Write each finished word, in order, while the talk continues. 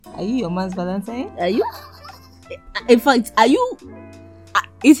Are you your man's Valentine? Are you? In fact, are you?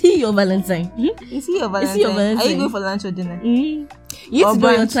 Is he your Valentine? Is he your Valentine? Are you going for lunch or dinner? You need to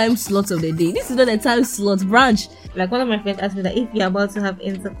know your time slots of the day. This is not the time slot branch. Like one of my friends asked me that if you're about to have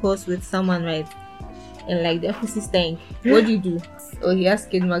intercourse with someone, right, and like the office is staying, what do? Oh, he has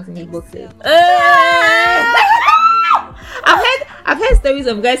skid marks in his boxes. I've heard stories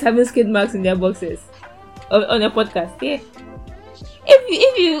of guys having skid marks in their boxes on a podcast. Yeah.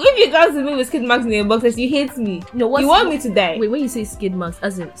 If you come to me with skid marks in your boxes, you hate me. No, you want me to die. Wait, when you say skid marks,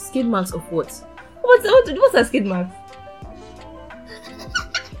 as in skid marks of what? What's a skid mark?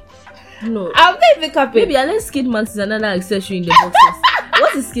 No, I'll not even cap it. Maybe unless skid marks is another accessory in the boxes.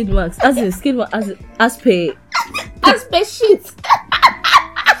 What is skid marks? As in skid marks as per shit.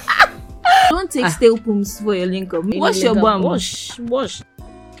 Don't take stale pooms for your link up. Wash your bum. Wash. Is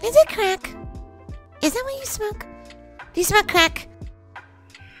it crack? Is that what you smoke? Do you smoke crack?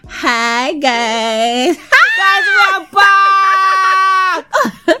 Hi guys. Guys, we're back.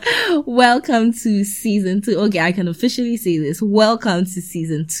 Welcome to season 2. Okay, I can officially say this. Welcome to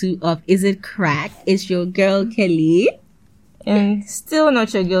season 2 of Is It Crack? It's your girl Kelly. And still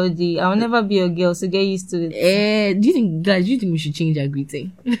not your girl D. I'll never be your girl, so get used to it. Do you think we should change our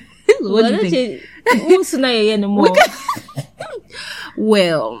greeting? What do you think?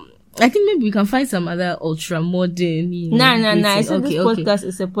 Well, I think maybe we can find some other ultra modern. Nah. I said this podcast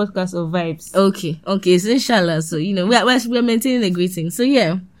is a podcast of vibes. Okay. So inshallah, so we're maintaining the greeting. So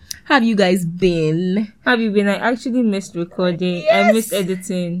yeah, how have you guys been? I actually missed recording. Yes. I missed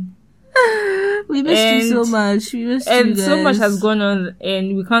editing. We missed you so much. And so much has gone on,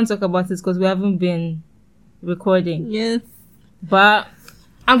 and we can't talk about it because we haven't been recording. Yes, but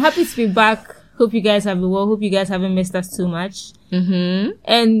I'm happy to be back. Hope you guys have been well. Hope you guys haven't missed us too much. Mm-hmm.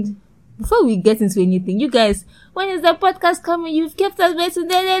 And before we get into anything, you guys, when is the podcast coming? You've kept us waiting.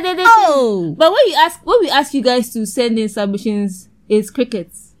 Oh! But when we ask you guys to send in submissions, it's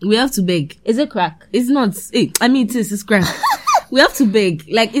crickets. We have to beg. Is it crack? It's not. It is. It's crack. We have to beg.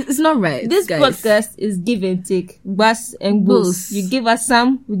 Like, it's not right. This guys. podcast is give and take. Bass and boss. You give us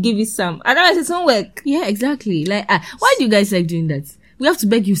some, we give you some. Otherwise, it won't work. Yeah, exactly. Like, why do you guys like doing that? We have to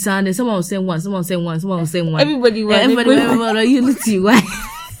beg you, son, and someone will send one, someone will send one. Everybody wants. Everybody, you look to you. Why?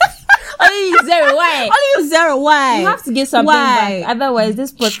 Only you zero. Why? Only you zero. Why? You have to get something back. Otherwise,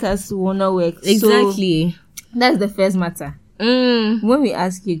 this podcast will not work. Exactly. So, that's the first matter. When we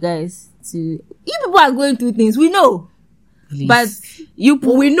ask you guys you people are going through things, we know. Please. But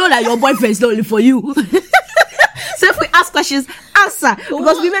we know that your boyfriend is not only for you. So if we ask questions, answer.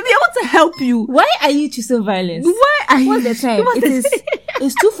 Because we may be able to help you. Why are you choosing violence? What's the time?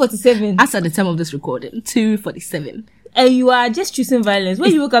 It's 2:47. As at the time of this recording, 2:47. And you are just choosing violence.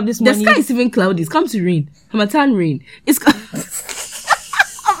 When you woke up this morning, the sky is even cloudy. It's come to rain. Hamatan rain. It's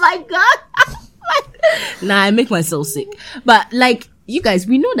oh my god. Nah, I make myself sick. But like, you guys,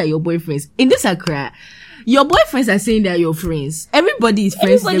 we know that your boyfriends in this Accra, your boyfriends are saying they're your friends. Everybody is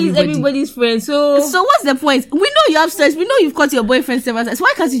friends. Everybody's friends. So what's the point? We know you have stress. We know you've caught your boyfriend several times.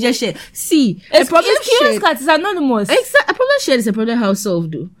 Why can't you just share? See, a problem shared. It's anonymous. A problem shared is a problem how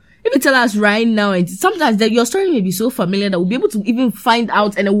solved, though. If you tell us right now, and sometimes that your story may be so familiar that we'll be able to even find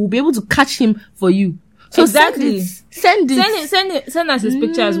out, and then we'll be able to catch him for you. So exactly. Send it. Send us his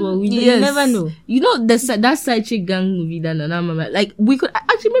picture as well. You never know. You know that side chick gang movie that like we could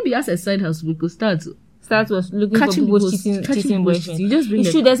actually maybe as a side house we could start was looking for people's cheating boyfriends. You just bring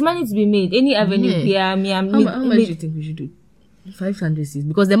there's money to be made. Any avenue. Yeah. How much do you think we should do? 500 cedis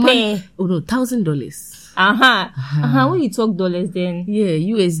because the money. Oh no, $1,000. When you talk dollars, then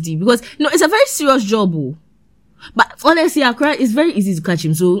USD because it's a very serious job. But honestly, Accra is very easy to catch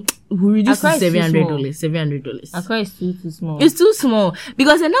him, so we reduce to $700. $700. Accra is too small. It's too small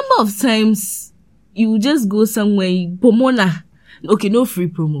because a number of times you just go somewhere. Pomona, okay, no free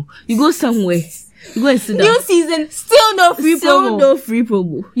promo. You go somewhere. You go and sit down. New season, still no free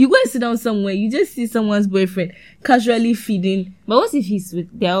promo. You go and sit down somewhere. You just see someone's boyfriend casually feeding. But what if he's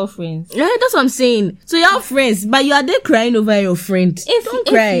with their old friends? Yeah, that's what I'm saying. So you're friends, but you are there crying over your friend. Don't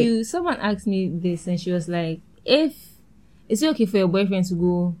cry. Someone asked me this, and she was like, "If it's okay for your boyfriend to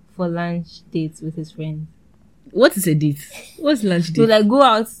go for lunch dates with his friend." What is a date? What's lunch date? To like go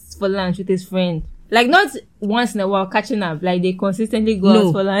out for lunch with his friend, like not once in a while catching up. Like they consistently go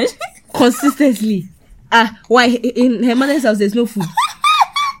out for lunch. Consistently. Why in her mother's house there's no food?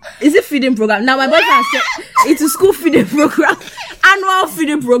 Is it feeding program? Now my boyfriend said it's a school feeding program, annual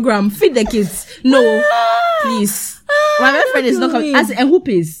feeding program. Feed the kids. No, please. My boyfriend is not coming. And who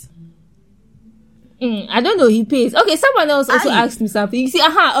pays? I don't know. He pays. Okay, someone else also asked me something. You see,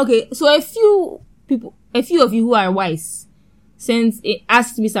 okay. So a few of you who are wise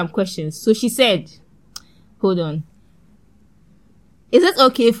asked me some questions. So she said, hold on. Is it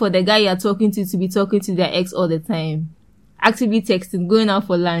okay for the guy you're talking to be talking to their ex all the time? Actively texting, going out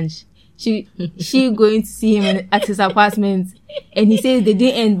for lunch. She going to see him at his apartment, and he says they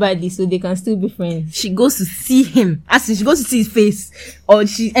didn't end badly, so they can still be friends. She goes to see him. As in, she goes to see his face, or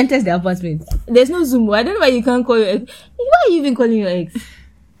she enters the apartment. There's no Zoom. I don't know why you can't call your ex. Why are you even calling your ex?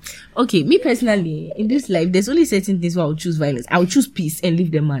 Okay, me personally, in this life, there's only certain things where I would choose violence. I would choose peace and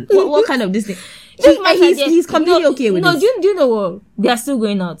leave the man. What kind of this thing? He's completely okay with it. No, do you know what? They are still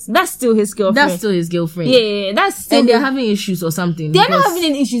going out. That's still his girlfriend. That's still his girlfriend. Yeah, that's still. And they're having issues or something. They're not having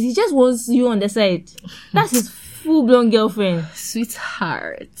any issues. He just wants you on the side. That's his full-blown girlfriend.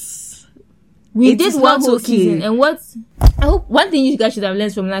 Sweethearts. We did one whole season, and I hope one thing you guys should have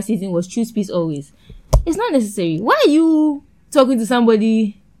learned from last season was choose peace always. It's not necessary. Why are you talking to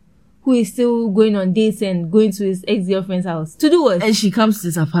somebody who is still going on dates and going to his ex-girlfriend's house? To do what? And she comes to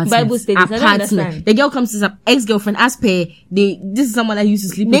his apartment. Bible studies. I don't understand. The girl comes to his ex-girlfriend as per this is someone that used to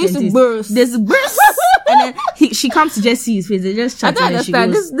sleep with. They used to burst. There's a burst. And then she comes to just see his face. They just chat. I don't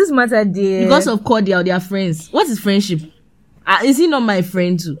understand. This matter there. Because of cordial, they are friends. What is friendship? Is he not my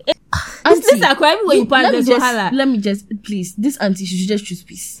friend too? This are crime when you pass the let me just, please, this auntie, she should just choose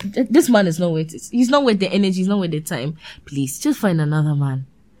peace. This man is not worth it. He's not worth the energy. He's not worth the time. Please, just find another man.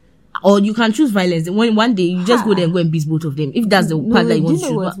 Or you can choose violence. When one day you just go there and go and beat both of them. If that's the part that you want to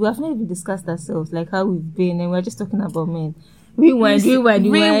choose. We have not even discussed ourselves, like how we've been, and we're just talking about men. Rewind.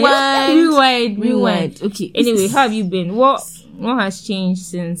 Okay. Anyway, how have you been? What has changed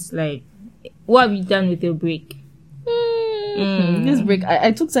since, like, what have you done with your break? This break,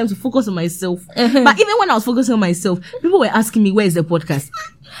 I took time to focus on myself. But even when I was focusing on myself, people were asking me, where is the podcast?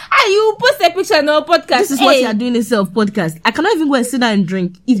 You post a picture on our podcast. This is what you are doing yourself, podcast. I cannot even go and sit down and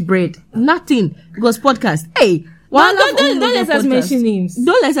drink, eat bread. Nothing. Because podcast. Hey. Don't let us mention names.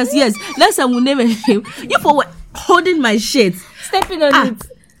 Don't let us, yes. Let's say we'll name a name. You for holding my shit. Stepping on it.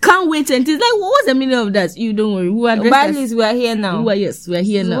 Can't wait until, like, what's the meaning of that? You don't worry. We are here now. We are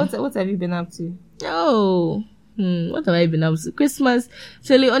here now. What have you been up to? Oh. What have I been up to? Christmas.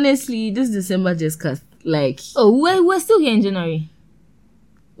 Actually, honestly, this December just cast, like... Oh, we're still here in January.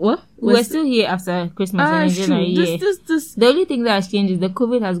 What? We're still here after Christmas and in January. Yeah. The only thing that has changed is the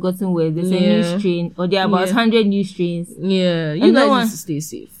COVID has gotten worse. There's a new strain, or there are about 100 new strains. Yeah, you guys need to stay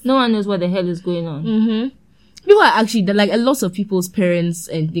safe. No one knows what the hell is going on. People are actually, like, a lot of people's parents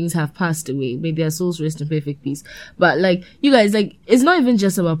and things have passed away. May their souls rest in perfect peace. But, like, you guys, like, it's not even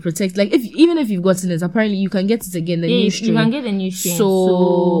just about protect. Like, even if you've gotten it, apparently you can get it again, the new strain. You can get a new strain.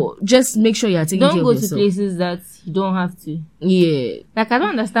 So just make sure you're taking care of yourself. Don't go to places that you don't have to. Yeah. Like, I don't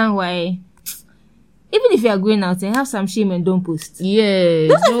understand why, even if you are going out and have some shame and don't post. Yeah.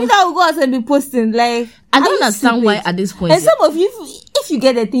 Those of you that will go out and be posting, like, I don't understand why at this point. And some of you, if you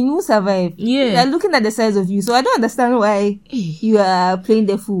get a thing, you will survive. Yeah. They're looking at the size of you. So I don't understand why you are playing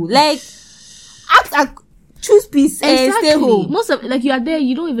the fool. Like, choose peace and stay home. Most of, like, you are there,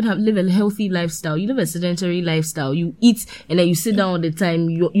 you don't even live a healthy lifestyle. You live a sedentary lifestyle. You eat and then you sit down all the time.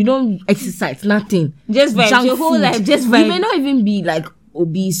 You don't exercise, nothing. Just vibe. Your whole life, just vibe. You may not even be, like,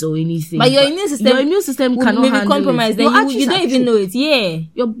 obese or anything. But your immune system cannot handle compromised. It. Then you don't even know it. Yeah.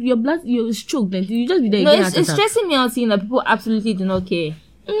 Your blood, you're choked. Then you just be there. No, it's stressing me out seeing that people absolutely do not care.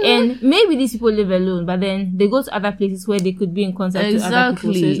 And maybe these people live alone, but then they go to other places where they could be in contact with other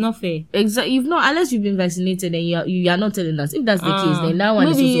people. So it's not fair. Exactly. Unless you've been vaccinated and you are not telling us. If that's the case, then that one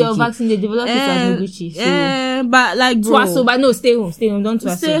maybe is your vaccine they developed it at Noguchi. So but like, bro, but no, stay home. Don't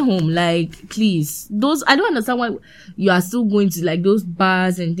stay home. Like, please. I don't understand why you are still going to, like, those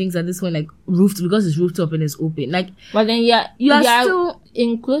bars and things at this point, like, roofed, because it's rooftop and it's open. Like, but then you are still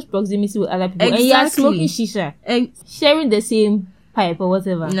in close proximity with other people, and you are smoking shisha and sharing the same pipe or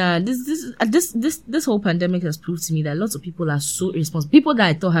whatever. Nah, this whole pandemic has proved to me that lots of people are so irresponsible. People that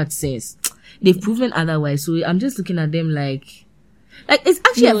I thought had sense, they've proven otherwise. So I'm just looking at them like it's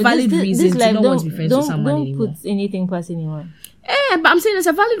actually a valid reason to not want to be friends with someone anymore. Don't put anything past anyone. But I'm saying it's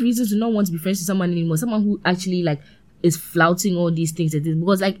a valid reason to not want to be friends with someone anymore. Someone who actually, like, is flouting all these things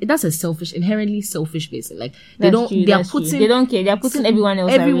because, like, that's a inherently selfish person. Like, they don't care. They're putting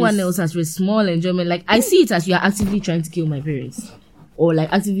everyone else at risk. Small enjoyment. Like, I see it as you are actively trying to kill my parents. Or,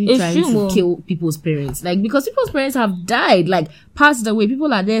 like, actively trying to kill people's parents. Like, because people's parents have died, like, passed away.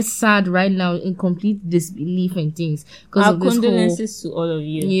 People are there sad right now in complete disbelief and things. Our condolences to all of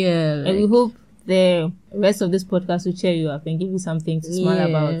you. Yeah. And we hope the rest of this podcast will cheer you up and give you something to smile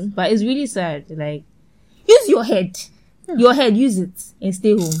about. But it's really sad. Like, use your head. Your head, use it and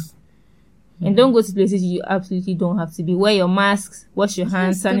stay home. And don't go to places you absolutely don't have to be. Wear your masks, wash your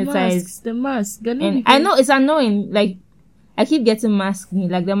hands, sanitize. The mask. And I know it's annoying. Like, I keep getting mask me.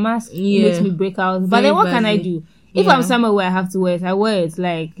 Like the mask Yeah. makes me break out. But Very then what can I badly. do? If Yeah. I'm somewhere where I have to wear it, I wear it.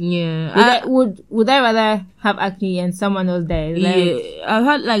 Like, Yeah. would I rather have acne and someone else die? Like, Yeah, I've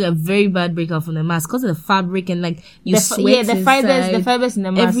had like a very bad breakout from the mask because of the fabric and like you sweat the inside. fibers in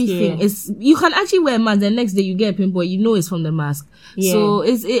the mask. Everything Yeah. is. You can actually wear a mask. The next day you get a pimple, you know it's from the mask. Yeah. So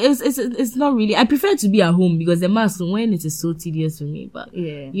it's not really. I prefer to be at home because the mask when it is so tedious for me. But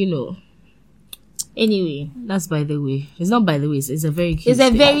Yeah. you know, Anyway, that's by the way. It's not by the way. It's a very. Cute it's a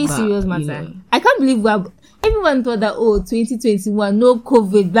thing, very but, serious you matter. know. I can't believe everyone thought that 2021 no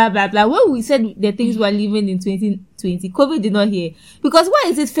COVID blah blah blah. When we said the things were living in 2020, COVID did not hear. Because why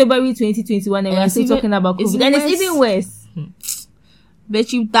is it February 2021 and we're it's still even- talking about it's COVID? And it's worse. even worse.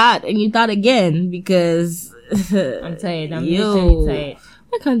 Bet you thought and you thought again because I'm tired. I'm Yo. literally tired.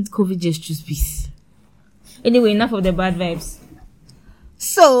 Why can't COVID just choose peace? Anyway, enough of the bad vibes.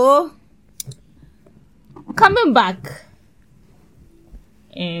 So, coming back.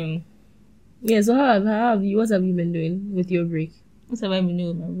 Yeah. So how have you? What have you been doing with your break? What have I been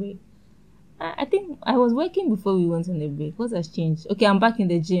doing with my break? I think I was working before we went on the break. What has changed? Okay, I'm back in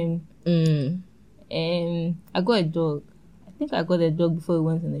the gym. I got a dog. I think I got a dog before we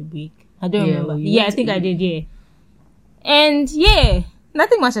went on the break. I don't Yeah, remember. you Yeah, I went think to- I did, yeah. And yeah,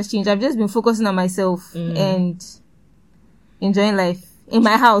 nothing much has changed. I've just been focusing on myself and enjoying life in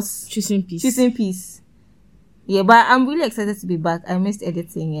my house. Choosing peace. Choosing peace. Yeah, but I'm really excited to be back. I missed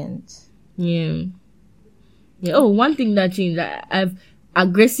editing and Yeah. Yeah. Oh, one thing that changed. I've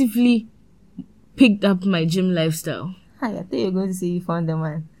aggressively picked up my gym lifestyle. hi, I thought you were going to say you found the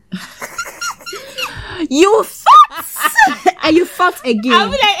man. You fought! And you fought again. I'll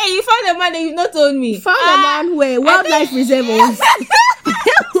be like, hey, you found the man and you've not told me. found a man where wildlife reserve was.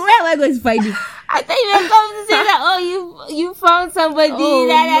 Where am I going to find it? I thought you were going to say that, oh, you found somebody. Oh,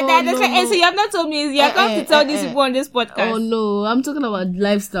 That's no, like, hey, so you have not told me. You are going to tell these people on this podcast. Oh no, I'm talking about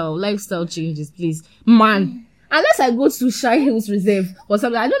lifestyle changes, please. Man. Unless I go to Shire Hills Reserve or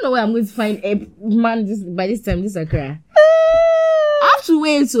something, I don't know where I'm going to find a man by this time, this Accra. I have to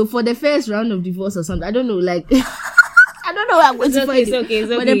wait for the first round of divorce or something. I don't know, like I don't know where I'm going to find It's okay.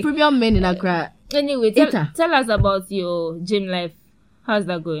 But the premium men in Accra. Anyway, Ita. tell us about your gym life. How's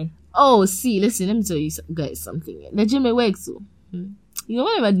that going? Oh, see, listen, let me tell you guys something. The gym it works so. You know,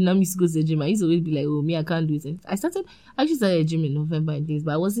 whenever I did used to go to the gym, I used to always be like, oh, me, I can't do it. I started a gym in November and things,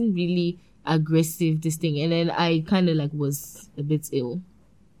 but I wasn't really aggressive this thing. And then I kind of like was a bit ill.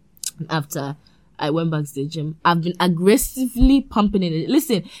 And after I went back to the gym, I've been aggressively pumping in it.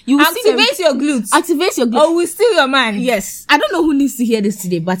 Listen, you will see Activate your glutes. activate your glutes. Or we steal your man. Yes. I don't know who needs to hear this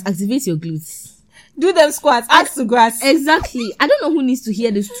today, but activate your glutes. Do them squats. Ask to grass. Exactly. I don't know who needs to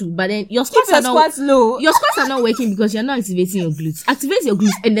hear this too, but then your Keep squats your are not squats low. your squats are not working because you're not activating your glutes. Activate your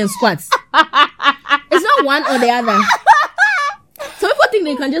glutes and then squats. It's not one or the other. So people think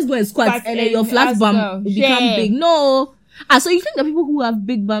they can just go and squat Squat and then your and flat ask bum now. will become Yeah. big. No. So you think the people who have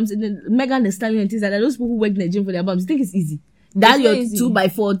big bums and then Megan the Stallion and things like that, those people who work in the gym for their bums, you think it's easy? That It's your not easy.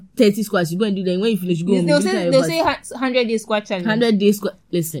 2x4 30 squats, you go and do them. When you finish, you go home. They'll you say do your butts. 100 day squat challenge. 100 days squat.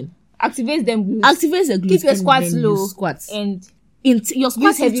 Listen. Activate them glutes. Activate the glutes. Keep your and squats then you low. Squats. And Your use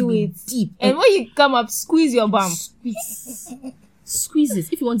squats have heavy to be weights. deep. And when you come up, squeeze your bum. Squeeze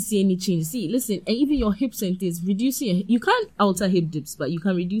it if you want to see any change. See, listen, and even your hips and things, reducing you can't alter hip dips, but you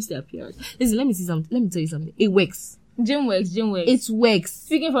can reduce their appearance. Listen, let me tell you something. It works. Gym works. It works.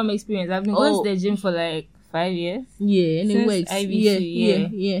 Speaking from experience, I've been going to the gym for like 5 years. Yeah, and it Since works. IVC,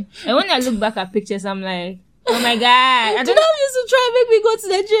 Yeah. And when I look back at pictures, I'm like, oh my god. I Do don't not used to try and make me go to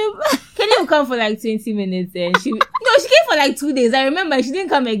the gym. Kelly will come for like 20 minutes and she came for like 2 days. I remember she didn't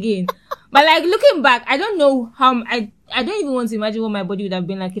come again. But like looking back, I don't know how I don't even want to imagine what my body would have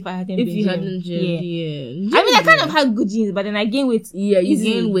been like if I hadn't If been you gym. hadn't gym, yeah. I mean, I kind of had good genes, but then I gained weight. Yeah, you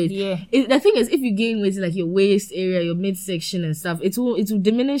easily. gain weight. Yeah. The thing is, if you gain weight in like your waist area, your midsection and stuff, it will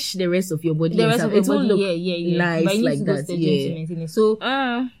diminish the rest of your body. The and rest stuff. of your It won't body, look yeah. nice But you need like to go that. to the gym to Yeah. maintain it. So,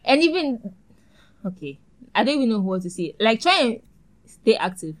 and even, okay, I don't even know what to say. Like, try and stay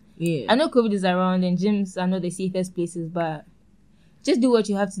active. Yeah. I know COVID is around and gyms are not the safest places, but just do what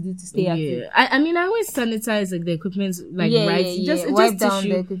you have to do to stay active. Yeah, I mean, I always sanitize like the equipment, like Yeah, right. yeah, Just wipe down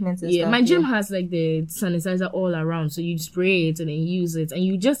tissue. the equipment and Yeah, stuff. my gym has like the sanitizer all around, so you spray it and then use it, and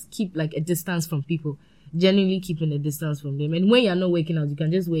you just keep like a distance from people. Genuinely keeping a distance from them, and when you're not working out, you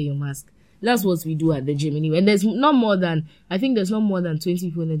can just wear your mask. That's what we do at the gym anyway. And there's not more than 20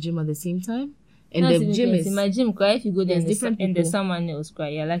 people in the gym at the same time, and That's the even gym crazy. is My gym, cry if you go there there's and different and people. there's someone else cry,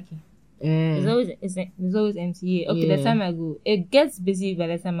 you're lucky. It's always empty. Yeah. Okay, the time I go, it gets busy by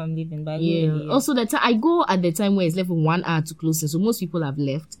the time I'm leaving. But I go early, Also, I go at the time where it's left for 1 hour to closing, so most people have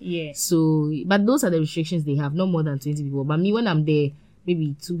left. Yeah. So, but those are the restrictions they have. No more than 20 people. But me, when I'm there,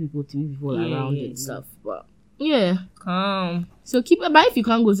 maybe 2 people, 3 people around and stuff. But calm. So but if you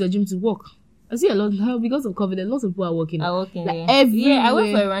can't go to the gym to walk, I see a lot now because of COVID. A lot of people are walking. I went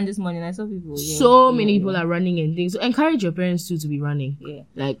Everywhere. for a run this morning. I saw people. So many people are running and things. So encourage your parents too to be running. Yeah.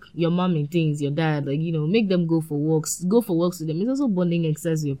 Like your mom and things, your dad, like, you know, make them go for walks. Go for walks with them. It's also bonding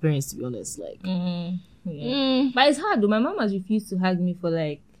exercise with your parents, to be honest. Like, but it's hard though. My mom has refused to hug me for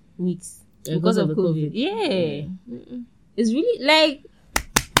like weeks because of COVID. Yeah. It's really like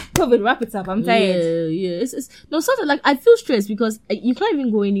COVID. Wrap it up. I'm tired. Yeah. It's no sort of like I feel stressed because you can't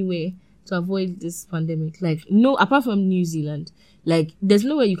even go anywhere to avoid this pandemic. Like, no, apart from New Zealand, like there's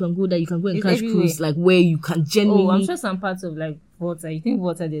nowhere you can go that you can go and catch cruise, like where you can genuinely. I'm sure some parts of like Volta. You think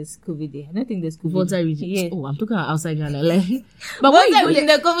Volta there's COVID there? I don't think there's COVID. Volta region. Yeah. Oh, I'm talking about outside Ghana. Like, but when you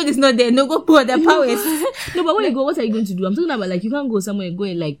go, the COVID is not there. No, go pour the powers. No, but when you go, what are you going to do? I'm talking about like you can't go somewhere and go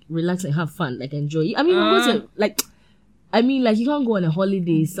and like relax and have fun, like enjoy. I mean, you go to like. I mean, like you can't go on a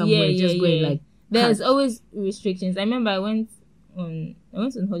holiday somewhere go and like. There's always restrictions. I remember I went on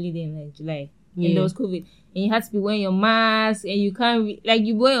holiday in like July and there was COVID and you had to be wearing your mask and you can't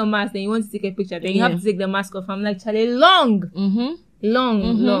you wear your mask and you want to take a picture then you have to take the mask off. I'm like, Charlie, long.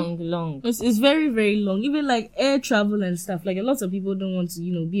 It's very, very long. Even like air travel and stuff. Like a lot of people don't want to,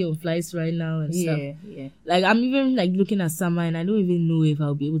 you know, be on flights right now and stuff. Yeah. Like I'm even like looking at summer and I don't even know if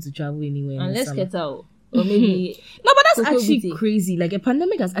I'll be able to travel anywhere. Unless get out or maybe no, but that's actually crazy. Like a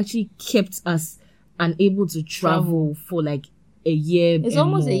pandemic has actually kept us unable to travel for like a year. It's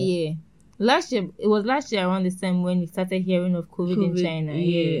almost a year. It was last year around this time when we started hearing of COVID in China.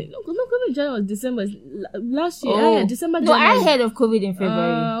 Yeah. No, COVID in China was December. Last year. December, no, January. I heard of COVID in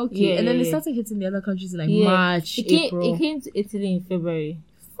February. Okay. And then it started hitting the other countries in like March, April. It came to Italy in February.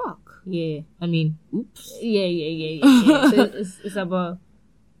 Fuck. Yeah. I mean, oops. Yeah. So it's about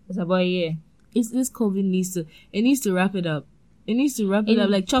a year. This COVID needs to wrap it up. It needs to wrap it up,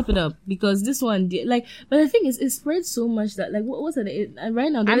 like chop it up, because this one, like, but the thing is, it spreads so much that, like, what's it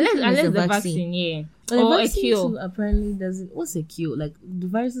right now? Unless the vaccine, yeah, but or the a cure. Too apparently doesn't. What's a cure? Like, do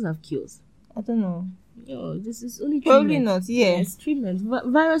viruses have cures? I don't know. Yo, this is only treatment. Probably not. Yeah, it's treatment.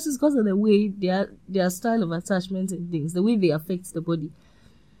 Viruses, because of the way their style of attachment and things, the way they affect the body.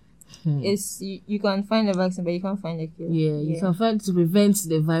 It's you can find a vaccine, but you can't find a cure. Yeah, you can find to prevent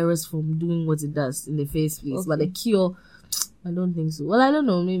the virus from doing what it does in the first place, but the cure. I don't think so. Well, I don't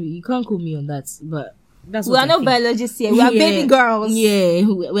know. Maybe you can't quote me on that, but that's what we are not biologists here. We are baby girls. Yeah,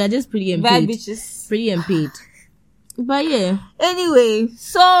 we are just pretty and bad paid. Bitches. Pretty and paid. But yeah. Anyway,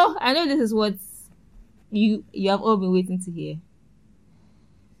 so I know this is what you have all been waiting to hear.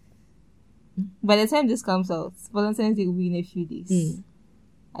 By the time this comes out, Valentine's Day will be in a few days.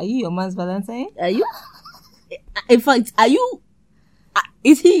 Are you your man's Valentine? Are you? In fact, are you?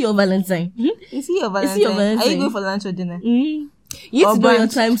 Is he your Valentine? Is he your Valentine? Are you going for lunch or dinner? You need to know your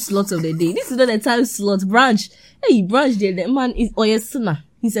time slot of the day. This is not the time slot. Brunch. Hey, brunch there. The man is a sinner.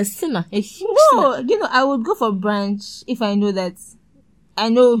 He's a sinner. A huge sinner. You know, I would go for brunch if I know that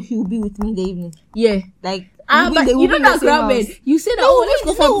he will be with me in the evening. Yeah. Like, but you know that crowd. You say that, let's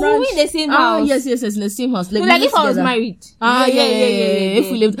go for brunch. We'll be in the same house. Yes, in the same house. Like if I was married. Yeah. If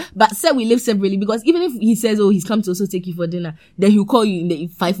we lived, but say we live separately, because even if he says, he's come to also take you for dinner, then he'll call you in the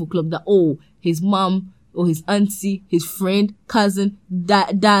 5 o'clock that, his mom or his auntie, his friend, cousin,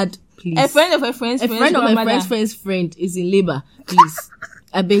 dad, please. A friend of a friend's friend is in labor, please.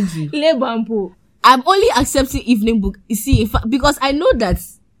 I beg you. Labor and poor. I'm only accepting evening book. You see, because I know that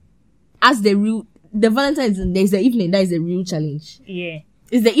as the Valentine's, there's the evening that is the real challenge. Yeah.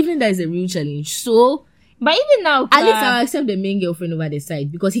 It's the evening that is the real challenge. So, but even now, at least I'll accept the main girlfriend over the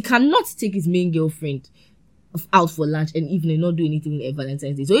side, because he cannot take his main girlfriend out for lunch and evening, not do anything on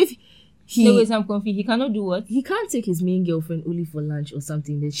Valentine's Day. So if I'm confused. He cannot do what? He can't take his main girlfriend only for lunch or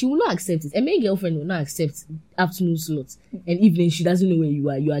something. Then she will not accept it. A main girlfriend will not accept afternoon slots and evening. She doesn't know where you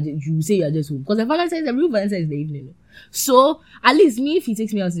are. You say you are just home, because the real Valentine's is the evening. So at least me, if he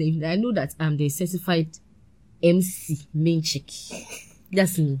takes me out in the evening, I know that I'm the certified MC main chick.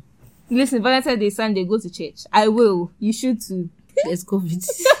 That's me. Listen, Valentine's Day Sunday, go to church. I will. You should too. There's COVID.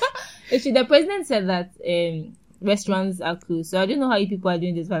 The president said that restaurants are closed, so I don't know how you people are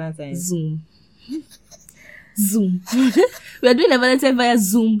doing this Valentine's. Zoom. We are doing a Valentine via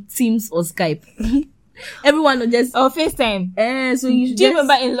Zoom, Teams, or Skype. Everyone will just or FaceTime. So you should. Do you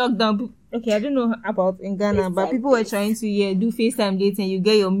remember in lockdown, Okay, I don't know about in Ghana, but people were trying to do FaceTime dating. You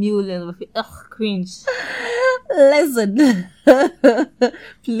get your meal and cringe. Listen,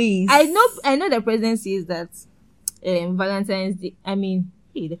 please. I know the president says that Valentine's Day. I mean,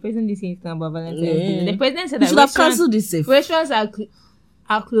 the president is saying something about Valentine's Day. The president said You that should have cancelled this. restaurants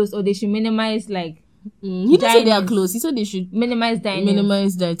are closed, or they should minimize he didn't say they are closed. He said they should minimize dining.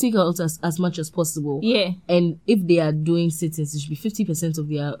 Take out as much as possible. Yeah. And if they are doing sittings, it should be 50% of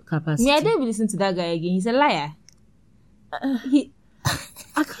their capacity. I don't even listen to that guy again. He's a liar.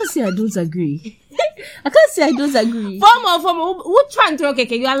 I can't say I don't agree. Former, which one to okay,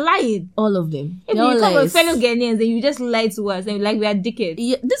 you are lying. All of them. If you come with fellow Ghanaians, then you just lie to us and we are dickheads.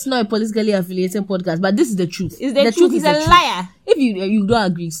 Yeah, this is not a politically affiliated podcast, but this is the truth. It's the truth. He's a liar. If you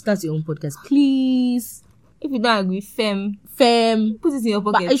don't agree, start your own podcast, please. If you don't agree, fem, put it in your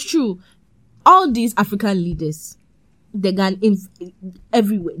pocket. But it's true. All these African leaders, they gone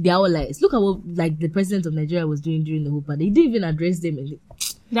everywhere. They are all liars. Look at what the president of Nigeria was doing during the whole party. He didn't even address them.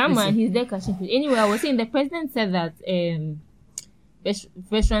 Man, he's there catching fish. Anyway, I was saying the president said that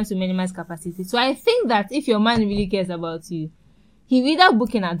restaurants will minimize capacity. So I think that if your man really cares about you, he will either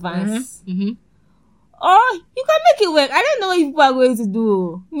book in advance, or you can make it work. I don't know what people are going to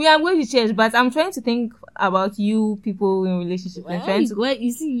do. I'm going to church, but I'm trying to think about you people in relationship.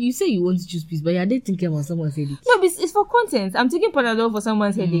 You say you want to choose peace, but you're there thinking about someone's headache. No, but it's for content. I'm taking Panadol for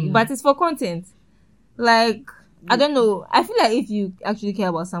someone's headache, but it's for content. I don't know. I feel like if you actually care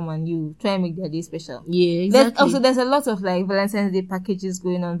about someone, you try and make their day special. Yeah, exactly. There's a lot of Valentine's Day packages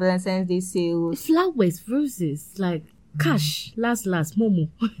going on, Valentine's Day sales. Flowers, roses, cash, last, Momo.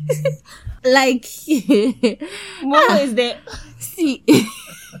 Momo is there. See.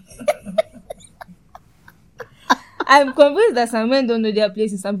 I'm convinced that some men don't know their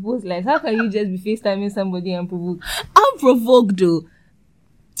place in some people's lives. How can you just be FaceTiming somebody and provoke? I'm provoked though.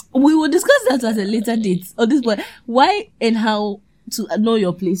 We will discuss that at a later date on this point. Why and how to know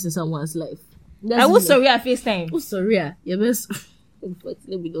your place in someone's life. I was sorry at FaceTime. Oh, sorry. Yeah, best.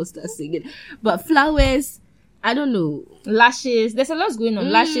 Let me not start singing. But flowers, I don't know. Lashes. There's a lot going on.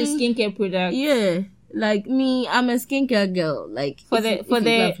 Lashes, skincare products. Yeah. Like me, I'm a skincare girl. For the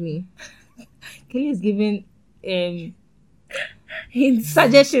Kelly is giving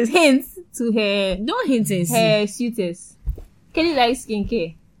suggestions, hints to her. Don't hint her suitors. Kelly likes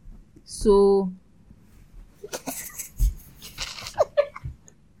skincare. So don't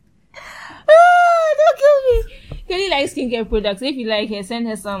kill me. Kelly likes skincare products. If you like her, send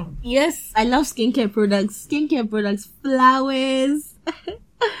her some. Yes, I love skincare products. Flowers.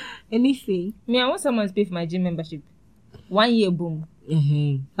 Anything. I want someone to pay for my gym membership. 1 year, boom.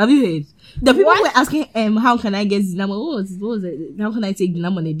 Mm-hmm. Have you heard? The people were asking, how can I get this number? What was it? How can I take the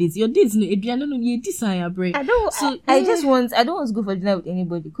number on a date? Your dates, no, I don't know. You desire break. I don't. So I don't want to go for dinner with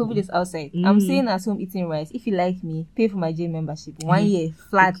anybody. COVID is outside. I'm staying at home eating rice. If you like me, pay for my gym membership. 1 year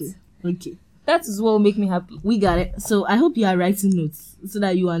flat. Okay. That is what will make me happy. We got it. So I hope you are writing notes so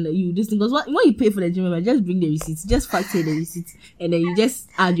that you this thing, because when you pay for the gym membership, just bring the receipt. Just factor the receipt, and then you just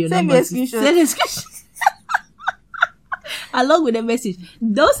add your number. Send me a screenshot. Along with the message,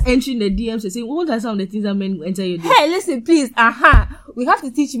 those entering the DMs saying, what are some of the things that men enter your DM? Hey, listen, please. We have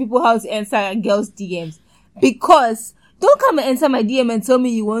to teach people how to enter girls' DMs, because don't come and enter my DM and tell me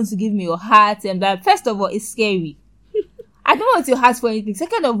you want to give me your heart and that. First of all, it's scary. I don't want your heart for anything.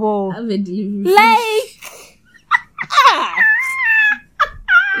 Second of all, have a delivery.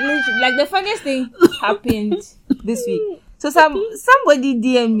 The funniest thing happened this week. So somebody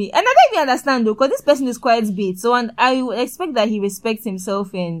DM me, and I don't even understand though, because this person is quite bait. So I would expect that he respects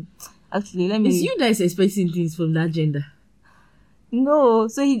himself, and actually, It's you guys expecting things from that gender. No,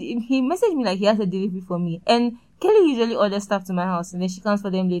 so he messaged me like he has a delivery for me, and Kelly usually orders stuff to my house, and then she comes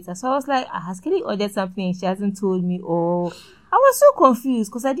for them later. So I was like, has Kelly ordered something and she hasn't told me? Oh, I was so confused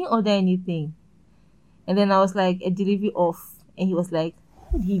because I didn't order anything, and then I was like, a delivery off, and he was like,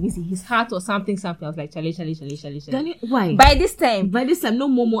 he was his heart or something. I was like, Charlie. Why? By this time, no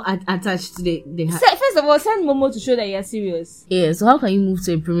Momo attached to the heart. First of all, send Momo to show that you're serious. Yeah, so how can you move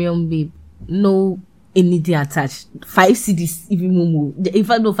to a premium babe? No anything attached. 5 CDs, even Momo. In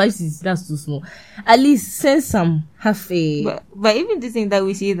fact, no, 5 CDs, that's too small. At least send some, have a... But even the thing that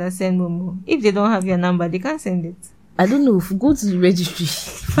we say that send Momo, if they don't have your number, they can't send it. I don't know. Go to the registry,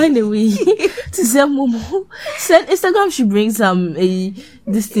 find a way to send Momo. Send Instagram should bring some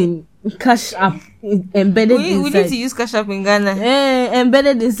this thing, Cash App embedded inside. We need to use Cash App in Ghana.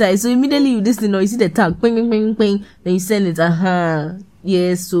 Embedded inside. So immediately you this thing, or you see the tag, ping, ping, ping, ping, then you send it.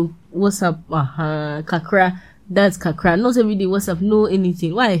 Yes. So WhatsApp. Kakra. That's Kakra. Not every day WhatsApp. No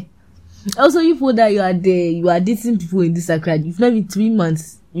anything. Why? Also, you put that you are there. You are dating people in this Accra. You've not been 3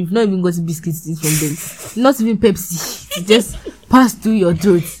 months. you've not even got biscuits to eat from them, not even Pepsi, just pass through your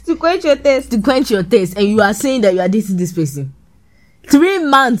throat To quench your thirst. to quench your thirst, and you are saying that you are dating this person. 3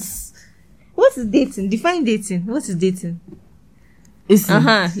 months. What is dating? Define dating. What is dating?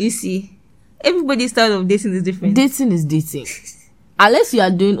 Listen, You see, everybody's style of dating is different. dating is dating. Unless you are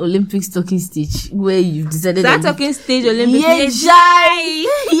doing Olympics talking stage where you've decided That that talking stage Olympics.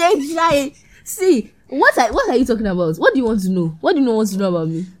 Yeah, jai. See, what are you talking about? What do you want to know? What do you want to know about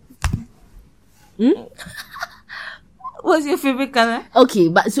me? What's your favorite color? Okay,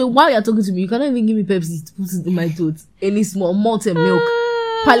 but so while you're talking to me, you cannot even give me Pepsi to put it in my throat. Any small malt and milk,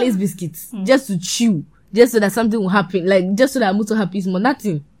 Palace biscuits, just to chew, just so that something will happen. Like, just so that I'm also happy, small,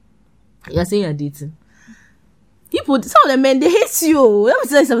 nothing. You're saying you're dating. People, some of the men, they hate you. Let me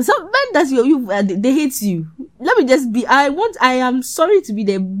tell you something. Some men they hate you. Let me just be, I am sorry to be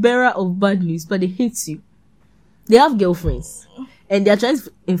the bearer of bad news, but they hate you. They have girlfriends. And they are trying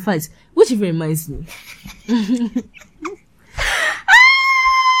to, in fact, which even reminds me.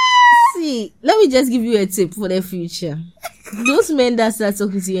 See, let me just give you a tip for the future. Those men that start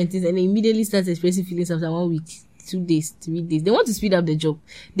talking to you and things and they immediately start expressing feelings after 1 week, 2 days, 3 days, they want to speed up the job.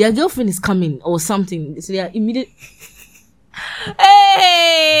 Their girlfriend is coming or something, so they are immediate.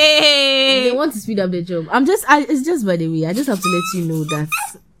 Hey! They want to speed up the job. It's just by the way, I just have to let you know that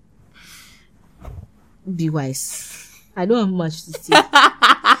be wise. I don't have much to say,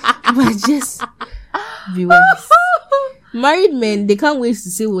 but just be wise. Married men, they can't wait to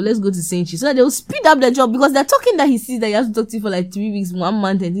say, well, let's go to Sanctuary, so that they'll speed up the job because they're talking that he sees that he has to talk to you for like 3 weeks, 1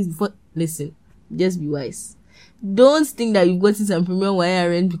 month, and this before. Listen, just be wise. Don't think that you've gotten some premium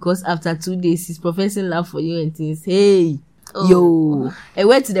YRN because after 2 days he's professing love for you and things. Hey, yo, a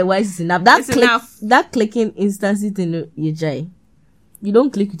word to the wise is enough. That clicking instantly thing, you try. You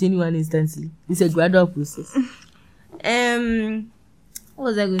don't click with anyone instantly. It's a gradual process. What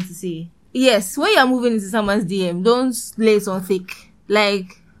was I going to say? Yes, when you're moving into someone's DM, don't lay it on thick.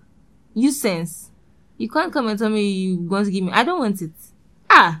 Like, use sense. You can't come and tell me you want to give me. I don't want it.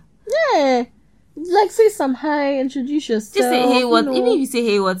 Yeah. Like, say some hi, introduce yourself. Just say hey, what? You know. Even if you say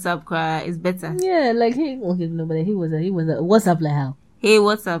hey, what's up, cry, it's better. Yeah, like hey, okay, no, but he was what's up, like how? Hey,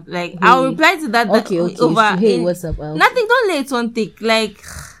 what's up? Like, Hey. I'll reply to that. Okay. Over. So, hey, what's up? Okay. Nothing. Don't lay it on thick. Like,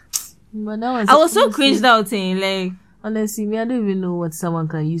 But that I was so cringed out saying like. Honestly, me, I don't even know what someone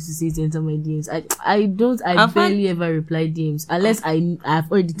can use to say to enter my DMs. I barely ever reply DMs unless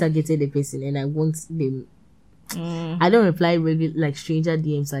I've already targeted the person and I want them. I don't reply regular like stranger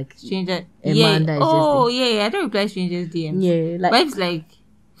DMs like Stranger. Amanda I don't reply strangers DMs. Yeah, like vibes like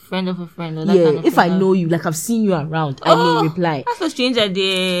friend of a friend or that yeah. kind of If I thing. know you, like I've seen you around, I may reply. That's a stranger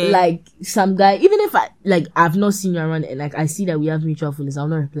there. Like some guy, even if I've not seen you around and like I see that we have mutual feelings, I'll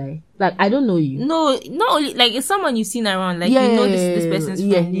not reply. Like I don't know you. No, not only like it's someone you've seen around. Like you know this person's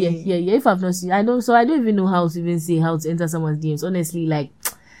friend. Yeah. If I've not seen, I don't even know how to even say how to enter someone's DMs. Honestly, like,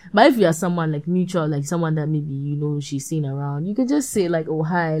 but if you are someone like mutual, like someone that maybe you know she's seen around, you can just say like, oh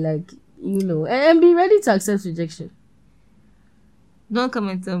hi, like you know, and be ready to accept rejection. Don't come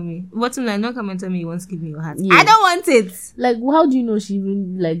and tell me. Bottom line, don't come and tell me you want to give me your heart. Yeah. I don't want it. Like, how do you know she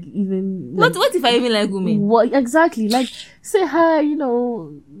even like? What if I even like women? What exactly? Like, say hi, you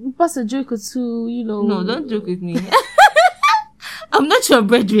know, pass a joke or two, you know. No, don't joke with me. I'm not your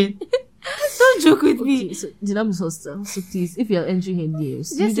brethren. Don't joke with me. Okay, so Dinam's hostile. So please, if you're entering her DMs, you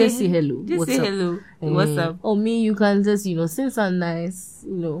say just say hello. Just What's say up? hello. What's up? Or me, you can just, you know, say something nice,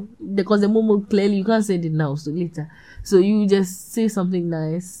 you know, because the moment clearly you can't say it now, so later. So you just say something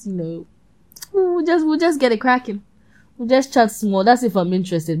nice, you know. We'll just get it cracking. We'll just chat small. That's if I'm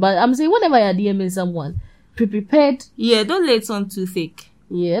interested. But I'm saying whenever you're DMing someone, be prepared. Yeah, don't lay it on too thick.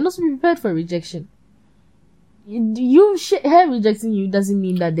 Yeah, and also be prepared for rejection. Her rejecting you doesn't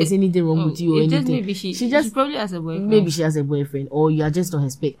mean that there's anything wrong with you or Just anything. maybe she probably has a boyfriend. Maybe she has a boyfriend, or you are just not her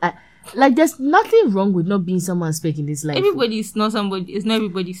spec. Like, there's nothing wrong with not being someone's spec in this life. Everybody's not somebody. It's not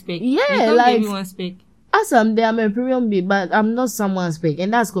everybody's spec. Yeah, you can't like be everyone's spec. as I'm there, I'm a premium babe, but I'm not someone's spec,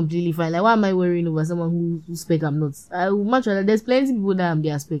 and that's completely fine. Like, why am I worrying over someone who's spec I'm not? I would much rather. There's plenty of people that I'm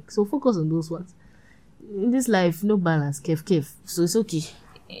their spec, so focus on those ones. In this life, no balance, kef, so it's okay.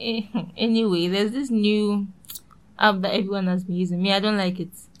 Anyway, there's this new app that everyone has been using. Me, I don't like it.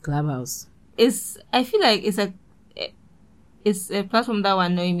 Clubhouse. I feel like it's a platform that will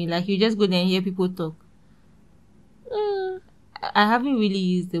annoy me. Like you just go there and hear people talk. I haven't really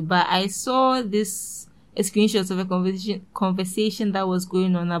used it, but I saw a screenshot of a conversation that was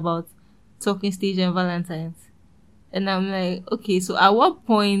going on about talking stage and Valentine's. And I'm like, okay, so at what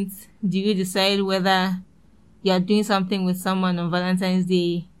point do you decide whether you're doing something with someone on Valentine's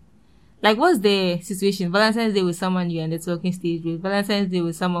Day? Like, what's the situation? Valentine's Day with someone you're in the talking stage with. Valentine's Day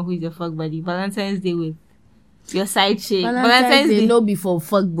with someone who is your fuck buddy. Valentine's Day with your side chick. Valentine's Day no before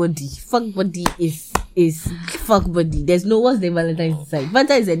fuck body. Fuck body is fuck body. There's no what's the Valentine's side.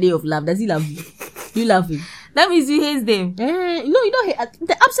 Valentine's is a day of love. Does he love you? You love him. That means you hate them. No, you don't hate.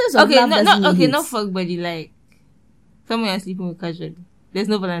 The absence of love doesn't mean hate. Not fuck buddy. Like someone you're sleeping with casually. There's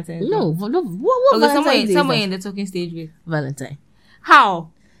no Valentine's Day. No. What Valentine's Day? Someone you're in the talking stage with. Valentine.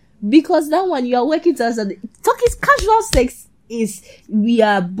 How? Because that one you are working to us. Talking casual sex is we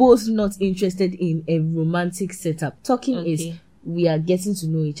are both not interested in a romantic setup. Talking is we are getting to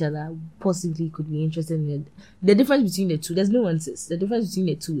know each other. Possibly could be interested in it. The difference between the two, there's no answers. The difference between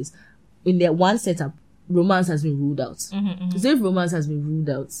the two is in the one setup, romance has been ruled out. So if romance has been ruled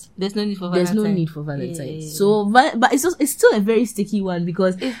out, there's no need for Valentine's. Yeah. So, but it's still a very sticky one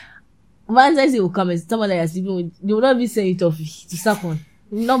because Valentine's Day will come and someone that you're sleeping with, they will not be saying it off to suck on.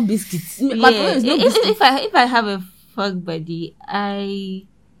 Not biscuits. Yeah. My problem is no biscuits. If I have a fuck buddy, I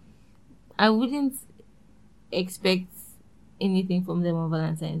wouldn't expect anything from them on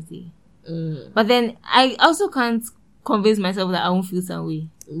Valentine's Day. But then I also can't convince myself that I won't feel some way.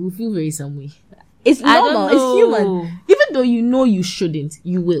 You feel very some way. It's normal. It's human. Even though you know you shouldn't,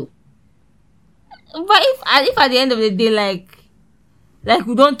 you will. But if at the end of the day, like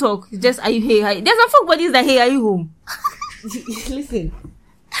we don't talk, it's just are you hey? There's some fuck buddies that hey, are you home? Listen.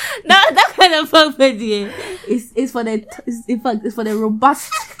 That kind of fuck buddy. It's for the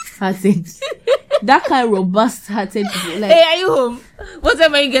robust hearted. That kind of robust hearted people. Like, hey, are you home? What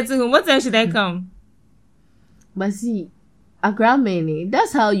time are you getting home? What time should I come? But see, a grandma,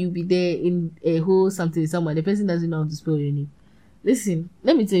 that's how you be there in a whole something with someone. The person doesn't know how to spell your name. Listen,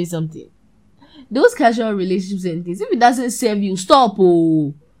 let me tell you something. Those casual relationships and things, if it doesn't serve you, stop.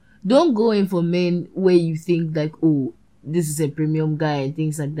 Oh, don't go in for men where you think like, oh, this is a premium guy and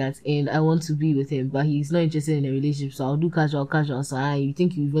things like that, and I want to be with him, but he's not interested in a relationship, so I'll do casual. So you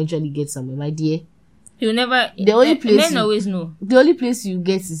think you eventually get somewhere, my dear? You never. The only place men always know. The only place you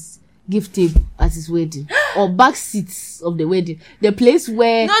get is gift table at his wedding or back seats of the wedding. The place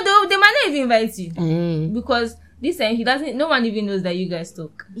where they might not even invite you because this time he doesn't. No one even knows that you guys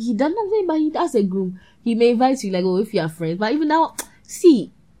talk. He doesn't, but he does a groom. He may invite you like, oh, if you are friends. But even now,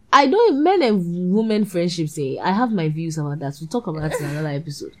 see, I don't men and women friendships. I have my views about that. We'll talk about that in another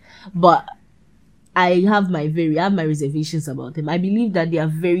episode. But I have my reservations about them. I believe that there are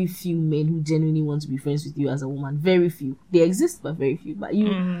very few men who genuinely want to be friends with you as a woman. Very few. They exist, but very few. But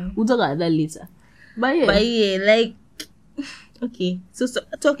we'll talk about that later. But yeah, like, okay. So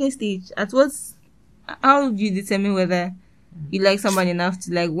talking stage. How do you determine whether you like someone enough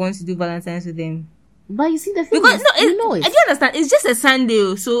to like want to do Valentine's with them? But you see the thing because is, you know it. I do understand. It's just a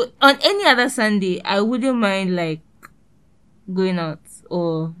Sunday, so on any other Sunday, I wouldn't mind like going out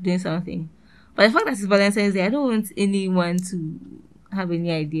or doing something. But the fact that it's Valentine's Day, I don't want anyone to have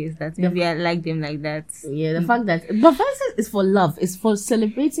any ideas that maybe I like them like that. Yeah, the fact that but Valentine's is for love. It's for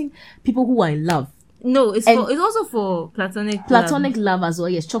celebrating people who are in love. No, it's also for platonic love as well.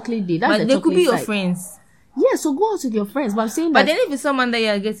 Yes, chocolate day. That's but they could be your friends. Yeah, so go out with your friends. But I'm saying that. But then if it's someone that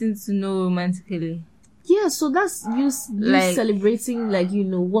you're getting to know romantically. Yeah, so that's you like, celebrating like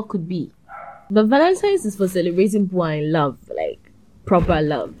what could be. But Valentine's is for celebrating people are in love, like proper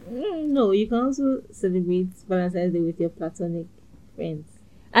love. No, you can also celebrate Valentine's Day with your platonic friends.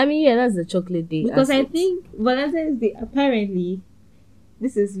 I mean, yeah, that's the chocolate day. Because I think Valentine's Day, apparently,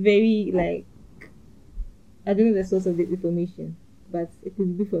 this is very like, I don't know the source of the information, but it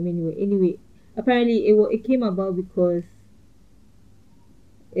could be from anywhere. Anyway, apparently it came about because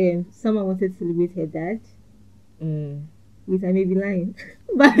someone wanted to celebrate her dad. Which I may be lying,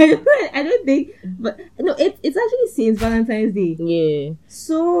 but I don't think. But no, it's actually since Valentine's Day. Yeah.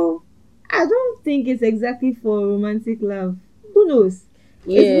 So I don't think it's exactly for romantic love. Who knows?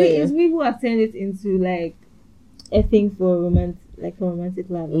 Yeah. It's we who have turned it into like a thing for romantic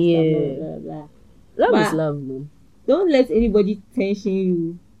love. Yeah. Stuff, blah, blah, blah. Love is love, man. Don't let anybody tension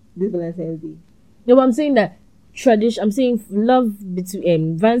you this Valentine's Day. No, but I'm saying that I'm saying love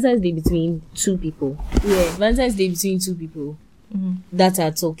between Valentine's Day between two people. Yeah, Valentine's Day between two people that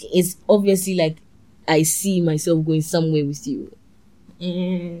are talking. It's obviously like I see myself going somewhere with you.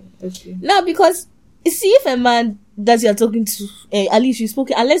 Okay. Now, because you see, if a man that you're talking to, at least you spoke,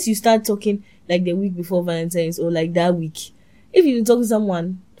 unless you start talking like the week before Valentine's or like that week, if you talk to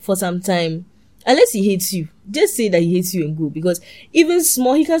someone for some time, unless he hates you, just say that he hates you and go. Because even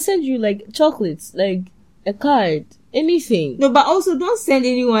small, he can send you like chocolates, like a card, anything. No, but also don't send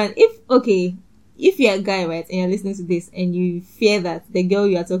anyone. If you're a guy, right, and you're listening to this and you fear that the girl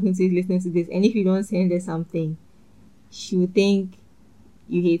you are talking to is listening to this, and if you don't send her something, she will think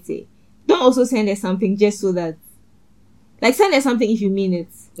you hate it. don't also send her something just so that, like, send her something if you mean it.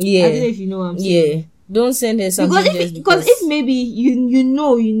 Yeah. I don't know if you know what I'm saying. Yeah. Don't send her something Because if maybe you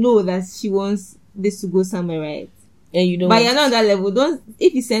know that she wants this to go somewhere, right? and you don't. But you're not on that level. Don't.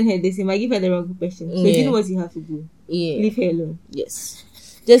 If you send her this, you might give her the wrong impression. So you know what you have to do. Yeah. Leave her alone. Yes.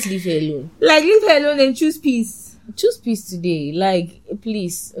 Just leave her alone. Like, leave her alone and choose peace. Choose peace today. Like,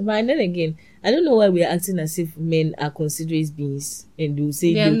 please. But then again, I don't know why we are acting as if men are considerate beings and they'll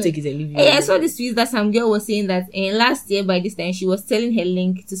say they'll take it and leave you. Hey, I saw this tweet that some girl was saying that last year by this time she was telling her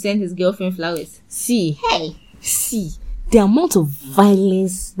link to send his girlfriend flowers. See, the amount of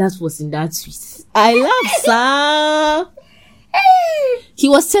violence that was in that tweet. I love Sam. She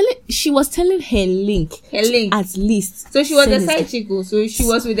was telling her link. At least. So she was the side chick. So she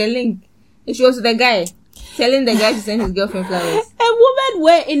was with the link. And she was with the guy. Telling the guy to send his girlfriend flowers. A woman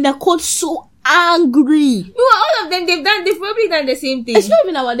were in the court so angry. No, all of them, they've probably done the same thing. It's not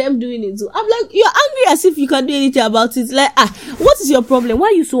even about them doing it too. I'm like, you're angry as if you can do anything about it. Like, what is your problem? Why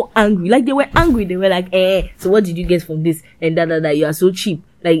are you so angry? Like, they were angry. They were like, so what did you get from this? And that, you are so cheap.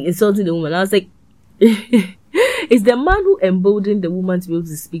 Like, insulting the woman. I was like, it's the man who emboldened the woman to be able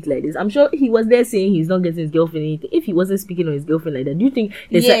to speak like this. I'm sure he was there saying he's not getting his girlfriend anything. If he wasn't speaking on his girlfriend like that, do you think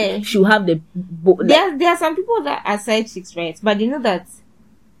she'll have the... There are some people that are side chicks, right? But you know that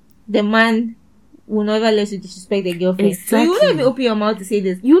the man will never let you disrespect the girlfriend. Exactly. So you will not even open your mouth to say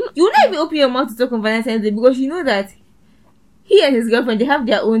this. You will not even open your mouth to talk on Valentine's Day because you know that he and his girlfriend, they have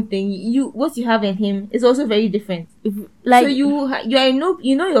their own thing. What you have in him is also very different. Like, so you are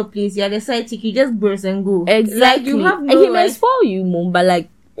you know your place. You are the side chick. You just burst and go. Exactly. Like, you have no and he may spoil you, mom, but like,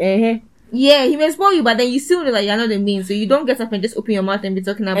 yeah, he may spoil you, but then you still know that you're not the main. So you don't get up and just open your mouth and be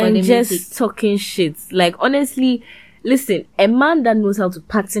talking about and the just music. talking shit. Like, honestly, listen, a man that knows how to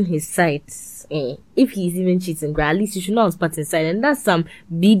pattern his sides, if he's even cheating, at least you should know how to pattern his side, and that's some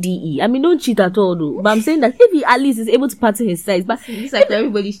BDE. I mean, don't cheat at all, though. But I'm saying that if he at least is able to pattern his sides, but it's like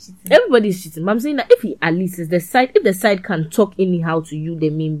everybody's cheating. Everybody's cheating. But I'm saying that if he at least is if the side can talk anyhow to you, the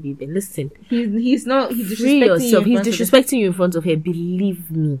main baby, listen, he's free yourself. He's disrespecting you in front of her. Believe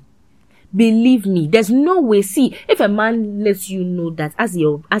me. There's no way. See, if a man lets you know that as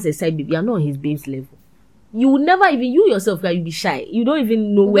a side baby, you're not on his babe's level, you will never even, you yourself, you'll be shy. You don't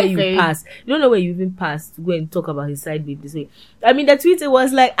even know where you pass. You don't know where you even passed to go and talk about his side baby this way. I mean, the tweet, it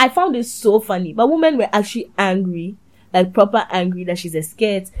was like, I found it so funny. But women were actually angry, like proper angry that she's a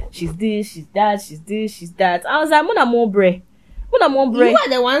skirt, she's this, she's that, she's this, she's that. I was like, Mona Mobre. You are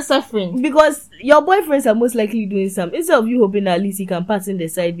the one suffering. Because your boyfriends are most likely doing something. Instead of you hoping that at least he can pattern the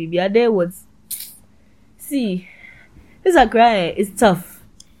side baby, are there what? See, this is crying. It's tough.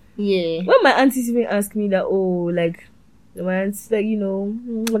 Yeah. When my aunties even ask me that, like, my aunties, like,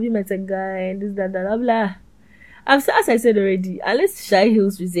 have you met a guy and this, that, blah, blah. As I said already, unless Shy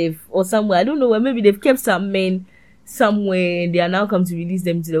Hills Reserve or somewhere, I don't know where, maybe they've kept some men somewhere and they are now come to release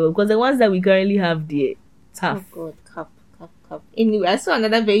them to the world. Because the ones that we currently have, they're tough. Oh God, cap. Anyway, I saw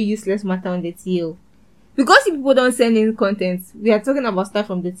another very useless matter on the TL. Because people don't send in content, we are talking about stuff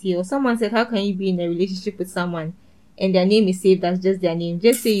from the TL. Someone said, how can you be in a relationship with someone and their name is saved as just their name?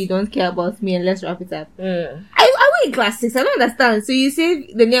 Just say you don't care about me and let's wrap it up. I went in class 6. I don't understand. So you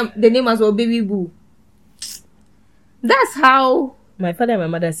say the name as well, baby boo. That's how my father and my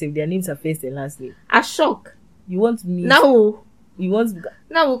mother saved their names are first and last name. A shock. You want me? Now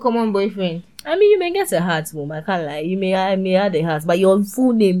come on, boyfriend. I mean, you may get a heart, mom. I can't lie. You may add a heart, but your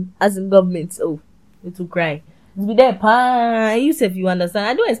full name as in government, it will cry. Be there, pa. You say if you understand.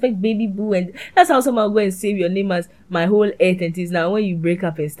 I don't expect baby boo, and that's how someone will go and save your name as my whole earth and things. Now, when you break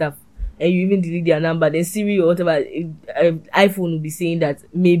up and stuff, and you even delete their number, then Siri or whatever iPhone will be saying that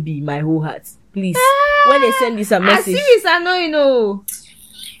maybe my whole heart. Please, when they send you some message, Siri is annoying.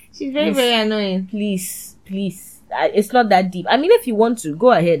 She's very, very annoying. Please, it's not that deep. I mean, if you want to,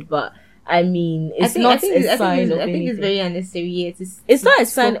 go ahead, but I mean, it's not a sign of anything. I think it's very unnecessary. Yes, it's not a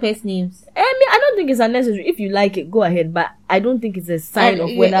sign of pet names. I mean, I don't think it's unnecessary. If you like it, go ahead. But I don't think it's a sign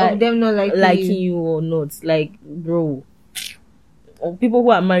of whether them not liking you or not. Like, bro, people who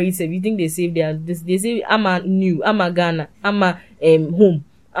are married, if you think they save they say I'm a new, I'm a Ghana, I'm a home,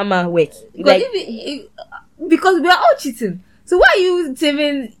 I'm a work. Because we are all cheating. So why are you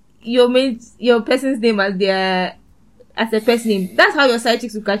saving your person's name as a first name? That's how your side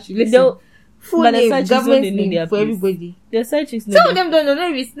chicks will catch you. Listen, full name, government name for everybody. Their side chicks know. Some of them don't know.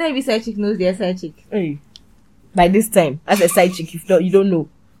 Not every side chick knows their side chick. Hey, by this time, as a side chick, if not, you don't know.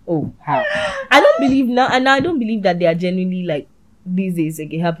 Oh, how? I don't believe now, and I don't believe that they are genuinely like these days.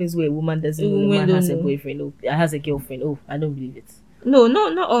 Like, it happens where a woman doesn't know a man has a boyfriend or has a girlfriend. Oh, I don't believe it. No,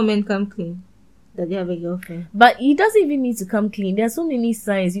 not all men come clean. that they have a girlfriend. But he doesn't even need to come clean. There are so many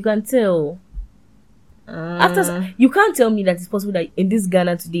signs you can tell. After you can't tell me that it's possible that in this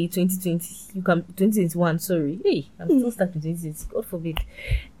Ghana today, 2020, you can 2021. Sorry, hey, I'm still stuck in 2020. God forbid.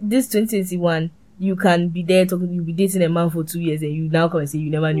 This 2021, you can be there talking. You'll be dating a man for 2 years, and you now come and say you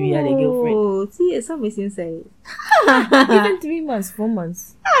never knew you had a girlfriend. Oh, see, some is inside. Even 3 months, 4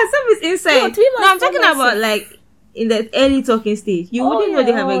 months. Some is inside. No, 3 months, No, I'm 4 talking months. about like in the early talking stage. You wouldn't know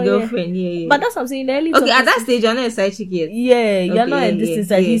they have a girlfriend. Yeah. But that's what I'm saying. The early Okay, talking at that stage, you're not a side chick yet. Yeah, you're Okay, not a yeah, distant yeah,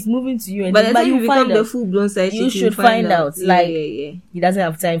 side. yeah. He's moving to you, and But by the time you you become find the out. full blown side chick, You should find out. Like yeah. he doesn't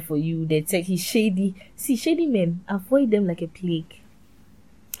have time for you. They take he's shady. See, shady men, avoid them like a plague.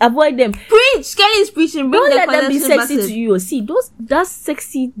 Avoid them. Preach! Kelly is preaching. Bring Don't the let them be connection sexy message. to you. See, that's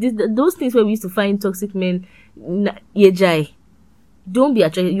sexy. Those things where we used to find toxic men. Yejai. Don't be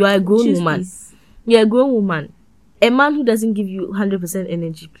attracted. You are a grown Choose woman. peace. You're a grown woman. A man who doesn't give you 100%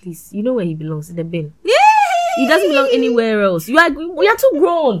 energy, please. You know where he belongs, in the bin. Yay! He doesn't belong anywhere else. You are too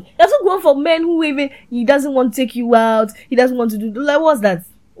grown. You're too grown for men who even he doesn't want to take you out. He doesn't want to do like what's that?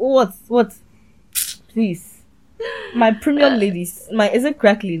 What? Please. My premium ladies. Is it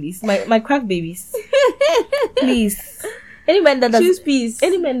crack ladies? My crack babies. Please. Any men that Choose peace.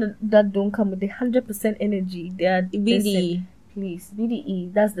 any men that don't come with the 100% energy, they are BDE. Please,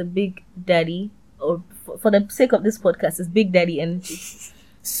 BDE. That's the big daddy. Or for the sake of this podcast, it's big daddy energy.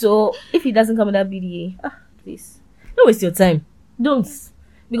 So if he doesn't come with that BDA, please don't waste your time. Don't,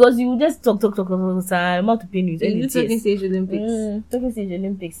 because you just talk. I'm out to pay you. You talking stage Olympics. Talking stage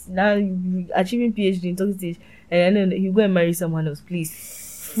Olympics. Now you achieving PhD in talking stage, and then you go and marry someone else. Please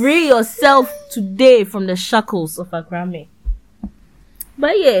free yourself today from the shackles of Akrame.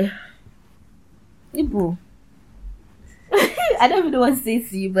 But yeah, Ibu. I don't even know what to say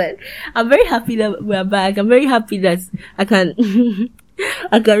to you, but I'm very happy that we're back. I'm very happy that I can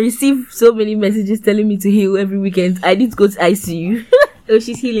I can receive so many messages telling me to heal every weekend. I need to go to ICU. Oh,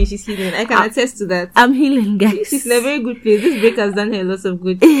 she's healing. I can attest to that. I'm healing, guys. She's in a very good place. This break has done her lots of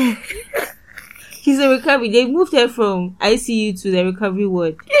good. She's in recovery. They moved her from ICU to the recovery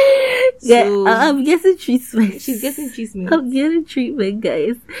ward. Yeah, So I'm getting treatment. she's getting treatment. I'm getting treatment,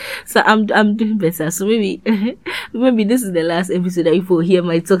 guys. So I'm doing better. So maybe this is the last episode that you will hear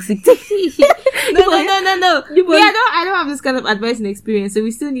my toxic. No. You Yeah, I don't have this kind of advice and experience, so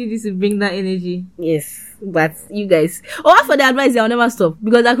we still need you to bring that energy. Yes, but you guys. Oh, for the advice, I'll never stop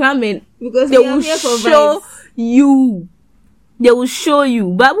because the crowd men Because they we are will here for show vibes. you. They will show you,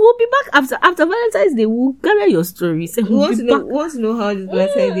 but we'll be back after Valentine's Day. We'll gather your stories. And We we'll want be to know, back. we want to know how this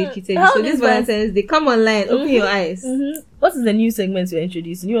Valentine's Day treated you. How So this this Valentine's Day, come online, open your eyes. What is the new segment you're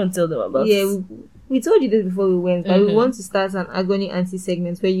introducing? You want to tell them about? Yeah, we told you this before we went, but we Mhm. want to start an agony anti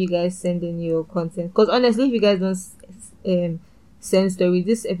segment where you guys send in your content. Because honestly, if you guys don't send stories,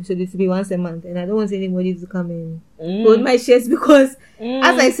 this episode is to be once a month, and I don't want anybody to come and hold my shares because,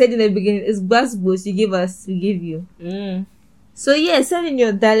 as I said in the beginning, it's boost. You give us, we give you. So yeah, send in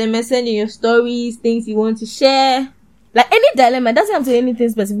your dilemma, send in your stories, things you want to share. Like any dilemma, it doesn't have to be anything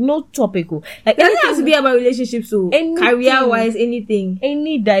specific, no topical. Like It doesn't have to anything, be about relationships, so Anything. career wise, anything.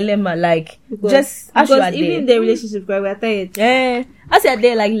 any dilemma, like Because, just as you are even there. the relationship, right, we're tired. Yeah, as you're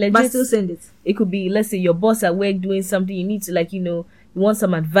there, like legit. But still send it. It could be, let's say, your boss at work doing something. You need to, like, you want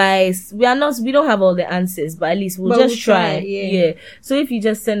some advice. We don't have all the answers, but at least we'll But just we'll try, try. yeah. So if you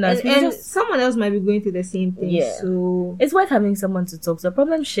just send us, And, we and just, someone else might be going through the same thing. Yeah. So it's worth having someone to talk to. A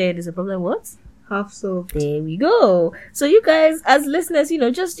problem shared is a problem what? half solved. There we go. So you guys, as listeners,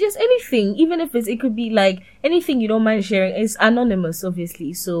 just anything, even if it could be like anything you don't mind sharing. It's anonymous,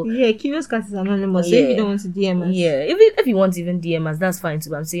 obviously. So Yeah, Curious Cat is anonymous. So if Yeah. you don't want to DM us, yeah, if you want to even DM us, that's fine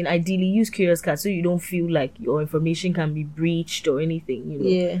too. But I'm saying ideally use Curious Cat so you don't feel like your information can be breached or anything.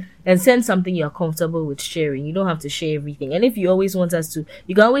 Yeah. And send something you're comfortable with sharing. You don't have to share everything. And if you always want us to,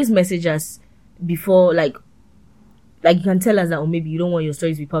 you can always message us before, like you can tell us that, or maybe you don't want your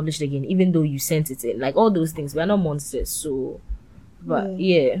story to be published again, even though you sent it in. Like all those things. We are not monsters, so. But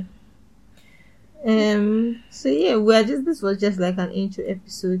yeah. So yeah, this was just like an intro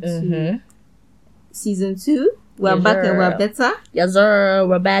episode Mm-hmm. to season 2. We're Yes, back and sir. we're better. Yes, sir.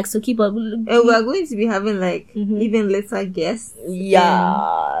 We're back. So keep up. And we're going to be having like Mhm. even lesser guests.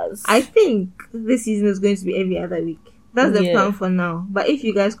 Yes. I think this season is going to be every other week. That's the Yeah. plan for now. But if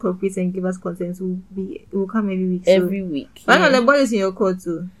you guys cooperate and give us content, we'll come every week. So Every week. why not the ball is in your court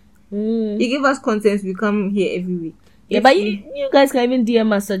too? Mm. You give us content, we come here every week. Yeah, but you guys can even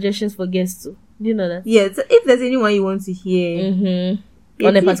DM us suggestions for guests too. Do you know that? Yeah, so if there's anyone you want to hear Mm-hmm. yeah,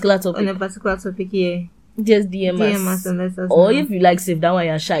 On a please- particular topic. on a particular topic, yeah, Just DM DM us. us and let us Or know. if you like save that one,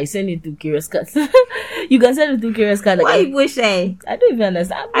 you're shy, send it to Curious Cat. You can send it to Curious Cat. Why you shy? I don't even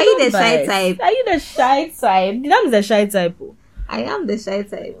understand. Are you the Don't shy bias. type? Are you the shy type? That is the shy type. Oh. I am the shy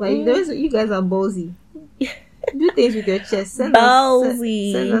type. But you guys are ballsy. Do things with your chest. Send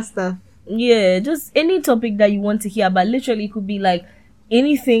Ballsy. Send us stuff. Yeah, just any topic that you want to hear about. Literally, it could be like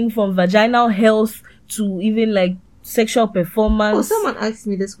anything from vaginal health to even like sexual performance. Oh, someone asked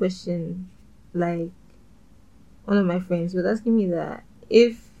me this question. Like, one of my friends was asking me that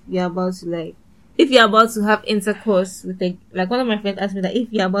if you're about to have intercourse with one of my friends asked me that if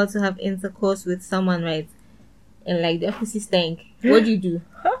you're about to have intercourse with someone, right, and like the opposite stank, what do you do?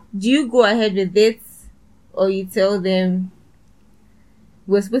 Do you go ahead with it, or you tell them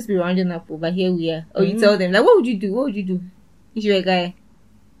we're supposed to be rounding up, but here we are, or you tell them like what would you do? What would you do if you're a guy?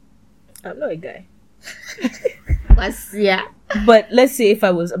 I'm not a guy. Yeah. But let's say if I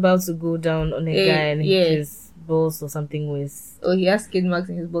was about to go down on a guy and yeah. his balls or something with. Oh, he has skid marks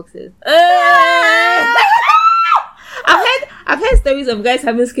in his boxes. I've heard stories of guys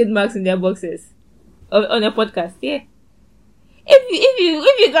having skid marks in their boxes on a podcast. Yeah.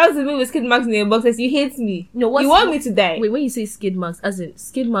 If you guys to me with skid marks in your boxes, you hate me. No, you want me to die. Wait, when you say skid marks, as in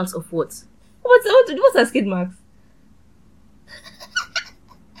skid marks of what? What's a skid marks?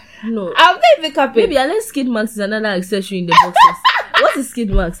 No. I'm not even capping. Maybe unless skid marks is another accessory in the boxes. What is skid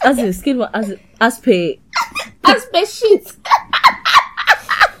marks? As in skid marks as per shit.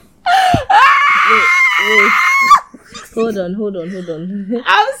 Wait. Hold on.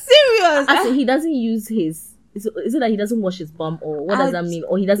 I'm serious. As in he doesn't use his. Is it that he doesn't wash his bum, or what does that mean?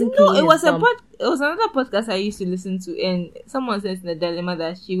 Or he doesn't clean it was his bum? it was another podcast I used to listen to, and someone said in the dilemma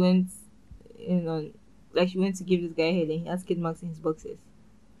that she went she went to give this guy head and he has skid marks in his boxes.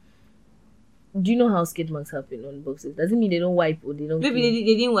 Do you know how skid marks happen on boxes? Doesn't mean they don't wipe or they don't Maybe clean.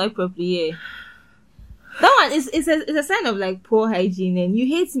 they didn't wipe properly. Yeah, that one is it's a sign of like poor hygiene, and you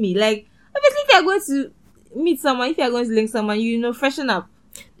hate me. Like obviously, if you are going to meet someone, if you are going to link someone, freshen up.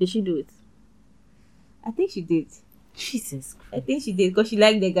 Did she do it? I think she did. Jesus. I think she did because she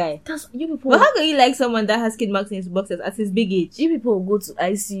liked the guy. That's you people. But how can you like someone that has skid marks in his boxes at his big age? You people go to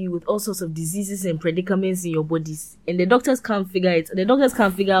ICU with all sorts of diseases and predicaments in your bodies, and the doctors can't figure it. The doctors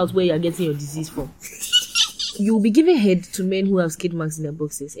can't figure out where you're getting your disease from. You'll be giving head to men who have skid marks in their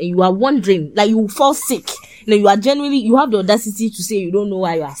boxes, and you are wondering, like you will fall sick. Now you have the audacity to say you don't know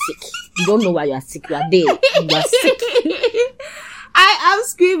why you are sick. You don't know why you are sick. You are there. You are sick. I am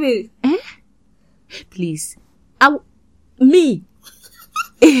screaming. Please, please,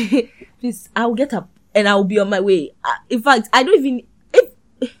 I'll get up and I'll be on my way. In fact, I don't even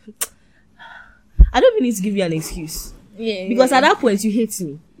need to give you an excuse. Yeah. Because at that point, you hate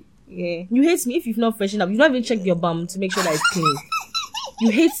me. Yeah. You hate me if you've not freshened up. You've not even checked your bum to make sure that it's clean.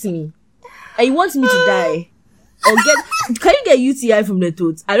 You hate me. And you want me to die. Or can you get UTI from the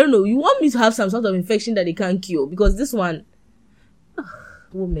throat? I don't know. You want me to have some sort of infection that they can't cure. Because this one...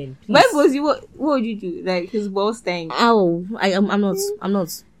 woman, please. My boss, what would you do? Like his balls stank. Ow. I'm not.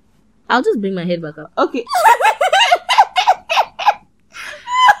 I'll just bring my head back up. Okay.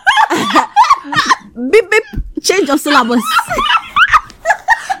 Beep beep. Change of syllabus.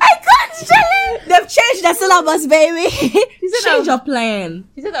 I can't change. They've changed the syllabus, baby. Change your plan.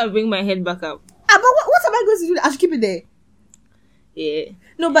 She said I'll bring my head back up. But what am I going to do? I should keep it there. Yeah.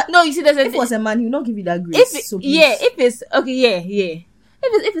 No, but No, you see, there's a if it was a man, he will not give you that grace. if it's okay, yeah.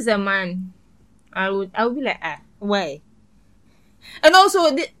 If it's a man, I would be like, why? And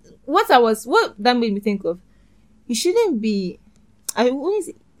also, what that made me think of, you shouldn't be. He needs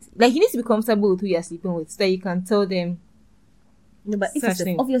to be comfortable with who you're sleeping with, so that you can tell them. No, but if it's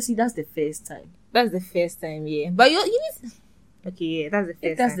obviously that's the first time. That's the first time, yeah. But you need. Okay, yeah, that's the first.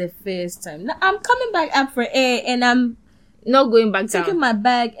 If that's the first time, now I'm coming back up for air, and I'm not going back down. Taking my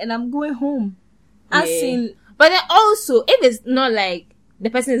bag, and I'm going home. Yeah. But then also, if it's not like the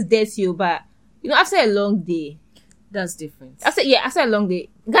person is dead to you, but after a long day, that's different. After a long day,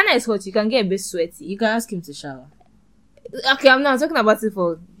 Ghana is hot. You can get a bit sweaty. You can ask him to shower. Okay, I'm not talking about it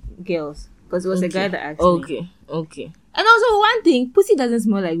for girls because it was a guy that asked me. Okay. And also one thing, pussy doesn't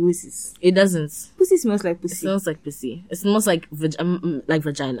smell like roses. It doesn't. Pussy smells like pussy. It smells like pussy. It smells like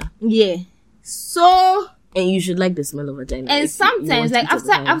vagina. Yeah. So. And you should like the smell of vagina. And sometimes, like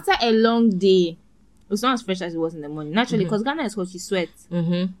after a long day, it's not as fresh as it was in the morning. Naturally, because Ghana is hot, you sweat.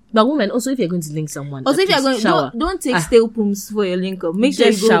 Mm-hmm. But women, also if you're going to link someone, also if you're going, shower. Don't take stale pooms for your link up. Make sure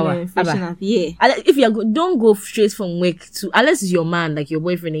you go shower. and freshen up. Yeah. If don't go straight from work to unless it's your man, like your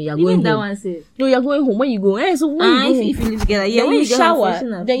boyfriend, and you're going home. That one said. No, you're going home. When you go, so when you go, if you live together, when you shower,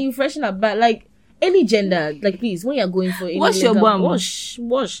 then you freshen up. But like any gender, like please, when you're going for wash your bum. Wash.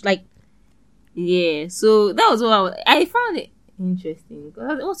 Like Yeah, so that was what I found it interesting.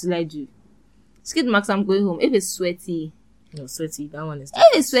 What should I do? Skid marks, I'm going home. If it's sweaty, No, sweaty. That one is.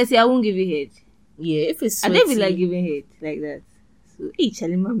 if it's sweaty, I won't give you head. Yeah, if it's I sweaty. don't feel like giving head like that. So, hey,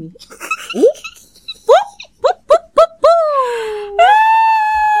 Charlie, mommy.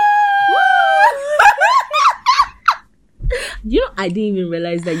 You know, I didn't even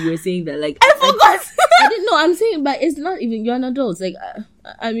realize that you were saying that. Like, I forgot. I didn't know. I'm saying, but it's not even. You're an adult. Like,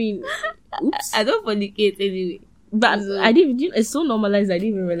 I mean, oops. I don't fornicate anyway. But I didn't. You know, it's so normalized. I didn't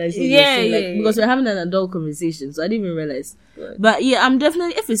even realize. What you were saying, like, because we're having an adult conversation, so I didn't even realize. Good. But yeah, I'm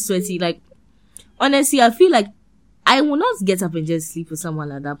definitely. If it's sweaty, like, honestly, I feel like I will not get up and just sleep with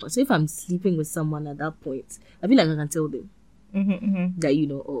someone at that point. So if I'm sleeping with someone at that point, I feel like I can tell them that, you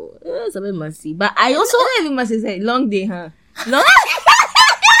know, oh, it's a bit messy. But I also even must say long day, huh? long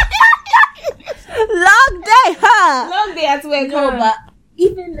day, huh? Long day at work. No, huh? but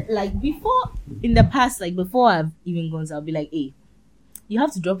even like before, in the past, like before I've even gone, so I'll be like, hey, you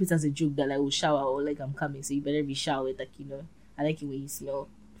have to drop it as a joke that like we'll shower or like I'm coming, so you better be showered. Like, you know, I like it when you smell.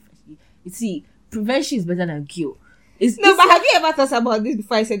 You see, prevention is better than cure. No, but have you ever thought about this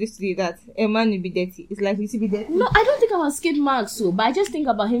before I said this to you, that a man will be dirty? It's likely to be dirty. No, I don't think about skid marks, so, but I just think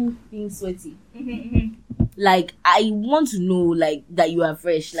about him being sweaty. Like, I want to know, like, that you are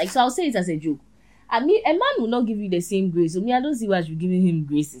fresh. Like, so I'll say it as a joke. I mean, a man will not give you the same grace. So me, I don't see why I should be giving him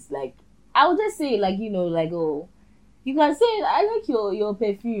graces. Like, I'll just say, like, you know, like, oh, you can say, I like your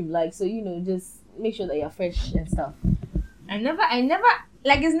perfume. Like, so, you know, just make sure that you're fresh and stuff. I never,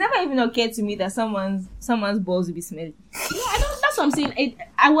 like, it's never even occurred to me that someone's balls will be smelly. Yeah, I don't. That's what I'm saying.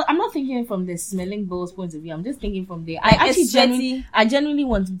 I'm not thinking from the smelling balls point of view. I'm just thinking from the. I genuinely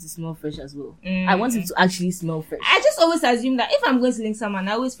want him to smell fresh as well. I want him to actually smell fresh. I just always assume that if I'm going to link someone,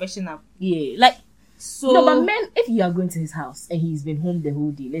 I always freshen up. Yeah, like So no, but men, if you are going to his house and he's been home the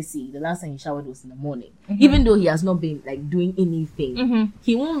whole day, let's say the last time he showered was in the morning, even though he has not been like doing anything,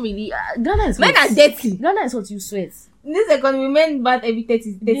 he won't really. Ghana is men hot. are dirty. Ghana is what you sweat, In this economy, men bath every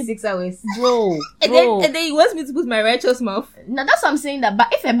 36 hours. bro. And then he wants me to put my righteous mouth. Now that's what I'm saying. That, but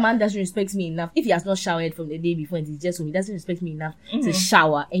if a man doesn't respect me enough, if he has not showered from the day before and he's just home, he doesn't respect me enough to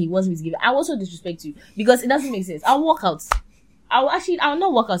shower, and he wants me to give it, I also disrespect you because it doesn't make sense. I'll walk out. I'll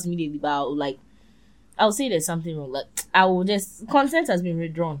not walk out immediately, but I'll say there's something wrong. Like, I will just, consent has been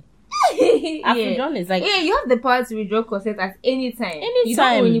withdrawn. After withdrawn, it's like, yeah, you have the power to withdraw consent at any time. Anytime. You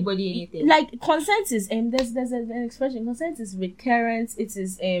don't owe anybody anything. like, consent is, there's an expression, consent is recurrent, it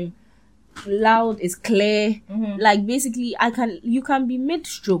is, loud, it's clear. Like, basically, you can be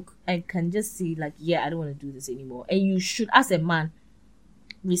mid-stroke and can just say, like, yeah, I don't want to do this anymore. And you should, as a man,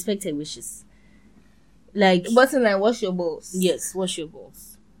 respect her wishes. Like, Button like, wash your balls. yes, wash your balls.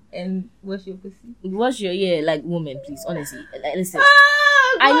 And wash your pussy. Wash your, like, woman, please, honestly. Like, listen.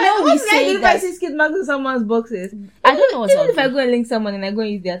 Oh, I know we say if that- I see skid marks in someone's boxes. I don't know what's Even up. if I go and link someone and I go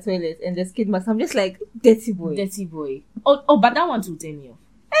and use their toilet and there's skid marks, I'm just like, dirty boy. Dirty boy. Oh, but that one too, tell me.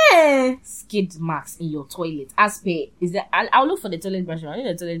 Eh. Skid marks in your toilet. As per, is that I'll look for the toilet brush around.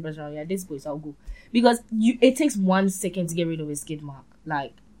 The toilet brush around. Yeah, this place I'll go because it takes 1 second to get rid of a skid mark.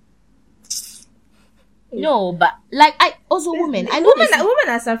 Like, no, but like I also women. I know Women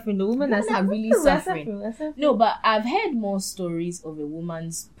are suffering. The women are really suffering. No, but I've heard more stories of a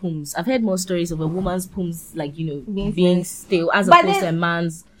woman's pums. I've heard more stories of a woman's pums, like, you know, being stale as But opposed to a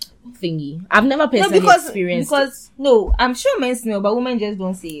man's thingy. I've never No, personally because experienced. no, I'm sure men smell, but women just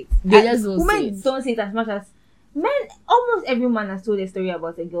don't say it. They just don't say women it. don't say it as much as men. Almost every man has told a story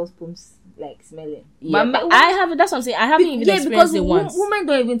about a girl's pumps like smelling. Yeah, but women- I haven't. That's what I'm saying. I haven't even because experienced it once. women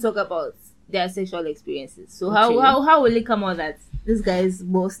don't even talk about their sexual experiences. So Okay. how will it come out that this guy's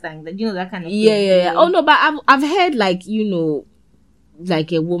balls stank? That, you know, that kind of thing. Yeah. Oh no, but I've heard, like, you know,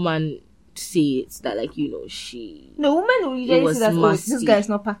 like a woman say it that, like, you know, No, women will usually was say that, oh, musty. this guy is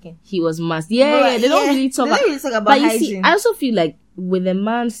not packing. he was must. Yeah, they don't really talk They don't really talk about But you hygiene. see, I also feel like with a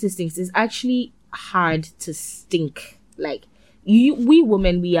man's systems, it's actually hard to stink. Like, we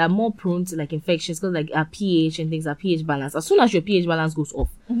women, we are more prone to like infections because like our pH and things, our pH balance. As soon as your pH balance goes off,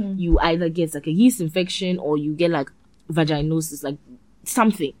 you either get like a yeast infection or you get like vaginosis, like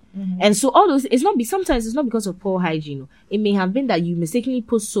something. And so all those, sometimes it's not because of poor hygiene. It may have been that you mistakenly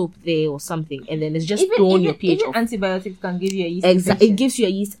put soap there or something, and then it's just thrown your pH off. Antibiotics can give you a yeast Exactly, infection. it gives you a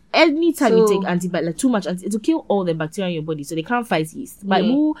yeast. Anytime you So- take antibiotics, like too much, it will kill all the bacteria in your body, so they can't fight yeast. But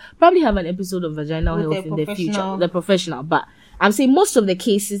Yeah. we'll probably have an episode of vaginal With health the in the future, professional- the professional. But I'm saying most of the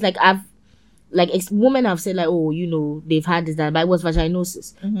cases, like women have said, like, oh, you know, they've had this, that, but it was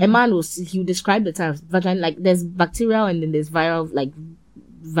vaginosis. A man he'll describe the time like there's bacterial and then there's viral, like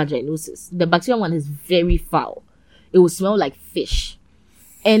vaginosis. The bacterial one is very foul. It will smell like fish.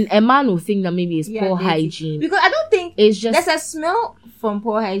 And a man will think that maybe it's Yeah, poor dirty. hygiene. Because I don't think It's just there's a smell from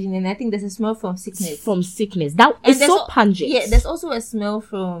poor hygiene, and I think there's a smell from sickness. from sickness. That And is there's so al- pungent. Yeah, there's also a smell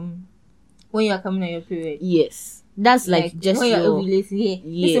from when you are coming on your period. Yes. That's like just when you're your, ovulating. Yeah.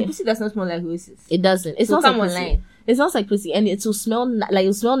 Yeah. Listen, pussy does not smell like roses. it doesn't. It So smells like come pussy. online. It smells like pussy, and it will smell like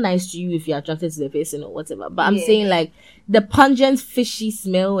it'll smell nice to you if you're attracted to the person or whatever. But I'm Yeah. saying like the pungent fishy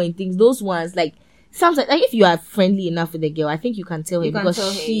smell and things, those ones like sounds like if you are friendly enough with the girl, I think you can tell her You can because tell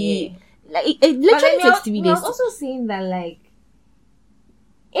her, she yeah. like it But literally then takes 3 we are days. also saying that like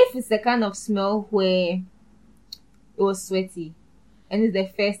if it's the kind of smell where it was sweaty and it's the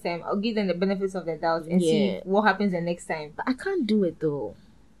first time, I'll give them the benefits of the doubt and see Yeah. what happens the next time. But I can't do it though.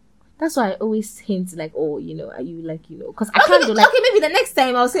 That's why I always hint like, oh, are you like, because I can't do like. Okay, maybe the next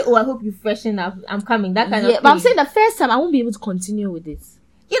time I'll say, oh, I hope you freshen up. I'm coming. That kind of Yeah, thing. but I'm saying the first time I won't be able to continue with it.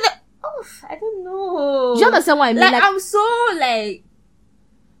 You know, I don't know. Do you understand what I mean? Like, I'm so like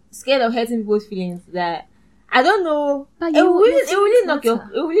scared of hurting people's feelings that I don't know. But It your really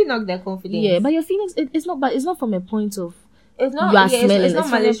feelings knock their confidence. yeah, but your feelings, it's not from a point of. it's not. you are yeah, smelling. It's not It's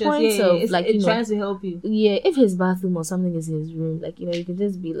from a malicious. point Yeah, of, it's like, it's trying to help you. Yeah, if his bathroom or something is in his room, like, you can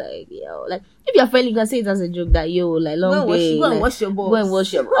just be like, yo, like, if you're friendly, you can say it as a joke that, yo, like, long day. Go and like, wash your balls. go and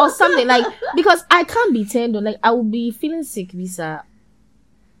wash your or something, like, because I can't be turned on, like, I will be feeling sick, Lisa.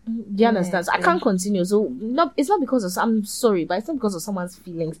 Do you understand? So I can't continue. So, it's not because of, I'm sorry, but it's not because of someone's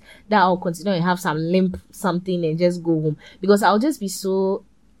feelings that I'll continue and have some limp something and just go home. Because I'll just be so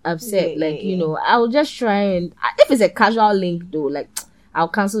upset, I'll just try and, if it's a casual link though, like, I'll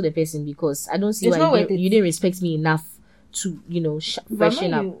cancel the person because I don't see It's why not worth it. you didn't respect me enough to,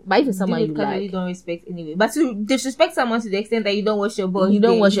 freshen up. But if it's someone you casually like, don't respect anyway. But to disrespect someone to the extent that you don't wash your balls, You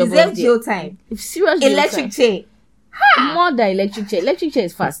don't wash your deserve balls, jail time. if seriously, Electric chair. more than electric chair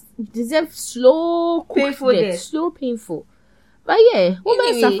is fast. You deserve slow, Painful death, death. slow, painful. But yeah, women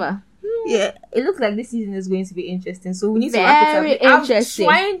Anyway, suffer. Yeah, it looks like this season is going to be interesting. So we need to wrap Very it up. interesting.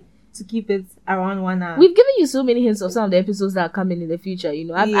 I'm trying to keep it around 1 hour. We've given you so many hints of some of the episodes that are coming in the future.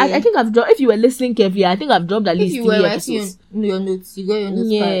 Yeah. I think I've dropped. If you were listening carefully, I think I've dropped at if least you 3 were writing episodes. your notes, you got your notes.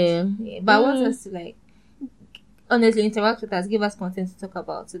 Yeah. Yeah. But I want us to like honestly interact with us, give us content to talk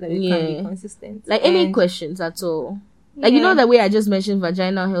about so that we can be Yeah. consistent. Like any And- questions at all. Like, you know, the way I just mentioned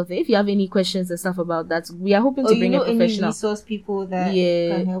vaginal health. If you have any questions and stuff about that, we are hoping or to you bring know a any professional. resource people that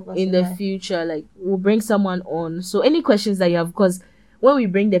Yeah, can help us in with the that. future, like, we'll bring someone on. So any questions that you have, because when we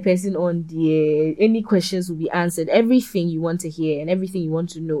bring the person on, any questions will be answered. Everything you want to hear and everything you want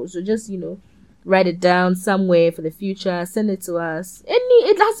to know. So just, write it down somewhere for the future. Send it to us.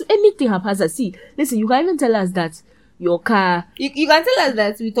 Anything happens. See, listen, you can even tell us that your car, You can tell us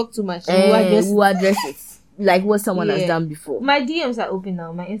that we talk too much. we'll address it. Like what someone has Yeah. done before. My DMs are open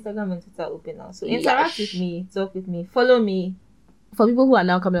now. My Instagram and Twitter are open now. So interact Yes. with me, talk with me, follow me. For people who are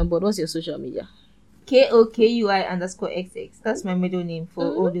now coming on board, what's your social media? KOKUI_XX. That's my middle name for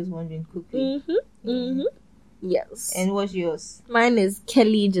all those wondering quickly. Yes. And what's yours? Mine is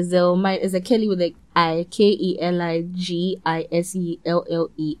Kelly Giselle. Mine is a Kelly with a I, KELIGISELLE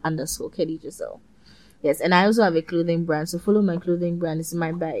 _ Kelly Giselle. Yes, and I also have a clothing brand, so follow my clothing brand. It's in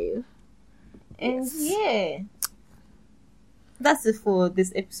my bio. And that's it for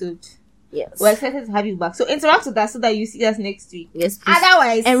this episode. Yes. We're excited to have you back. So interact with us so that you see us next week. Yes, please.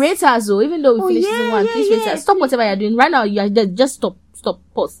 Otherwise, And rate us though, even though we finished season 1, please rate us. Stop whatever you're doing. Right now, you are just stop,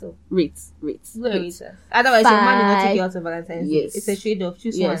 pause. Rate. go and rate us. Otherwise, your man will not take you 5. out of Valentine's Day. Yes. It's a trade off.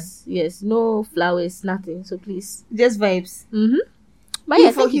 Choose one. Yes. No flowers, nothing. So please. Just vibes. But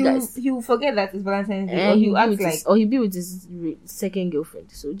yeah, thank you guys. He will forget that it's Valentine's Day, or And he'll act like. he'll be with his second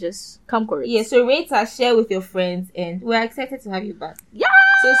girlfriend. So just come correct. Yeah, so rate us, share with your friends, and we're excited to have you back. Yeah.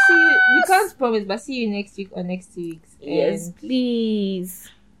 So see you. We can't promise, but see you next week or next 2 weeks. Yes, And please.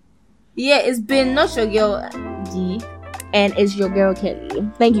 yeah, it's been Not Your Girl D. And it's your girl Kelly.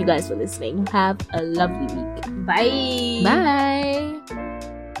 Thank you guys for listening. Have a lovely week. Bye. Bye.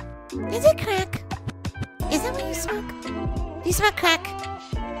 Is it crack? Is that what you smoke? Do you smoke crack?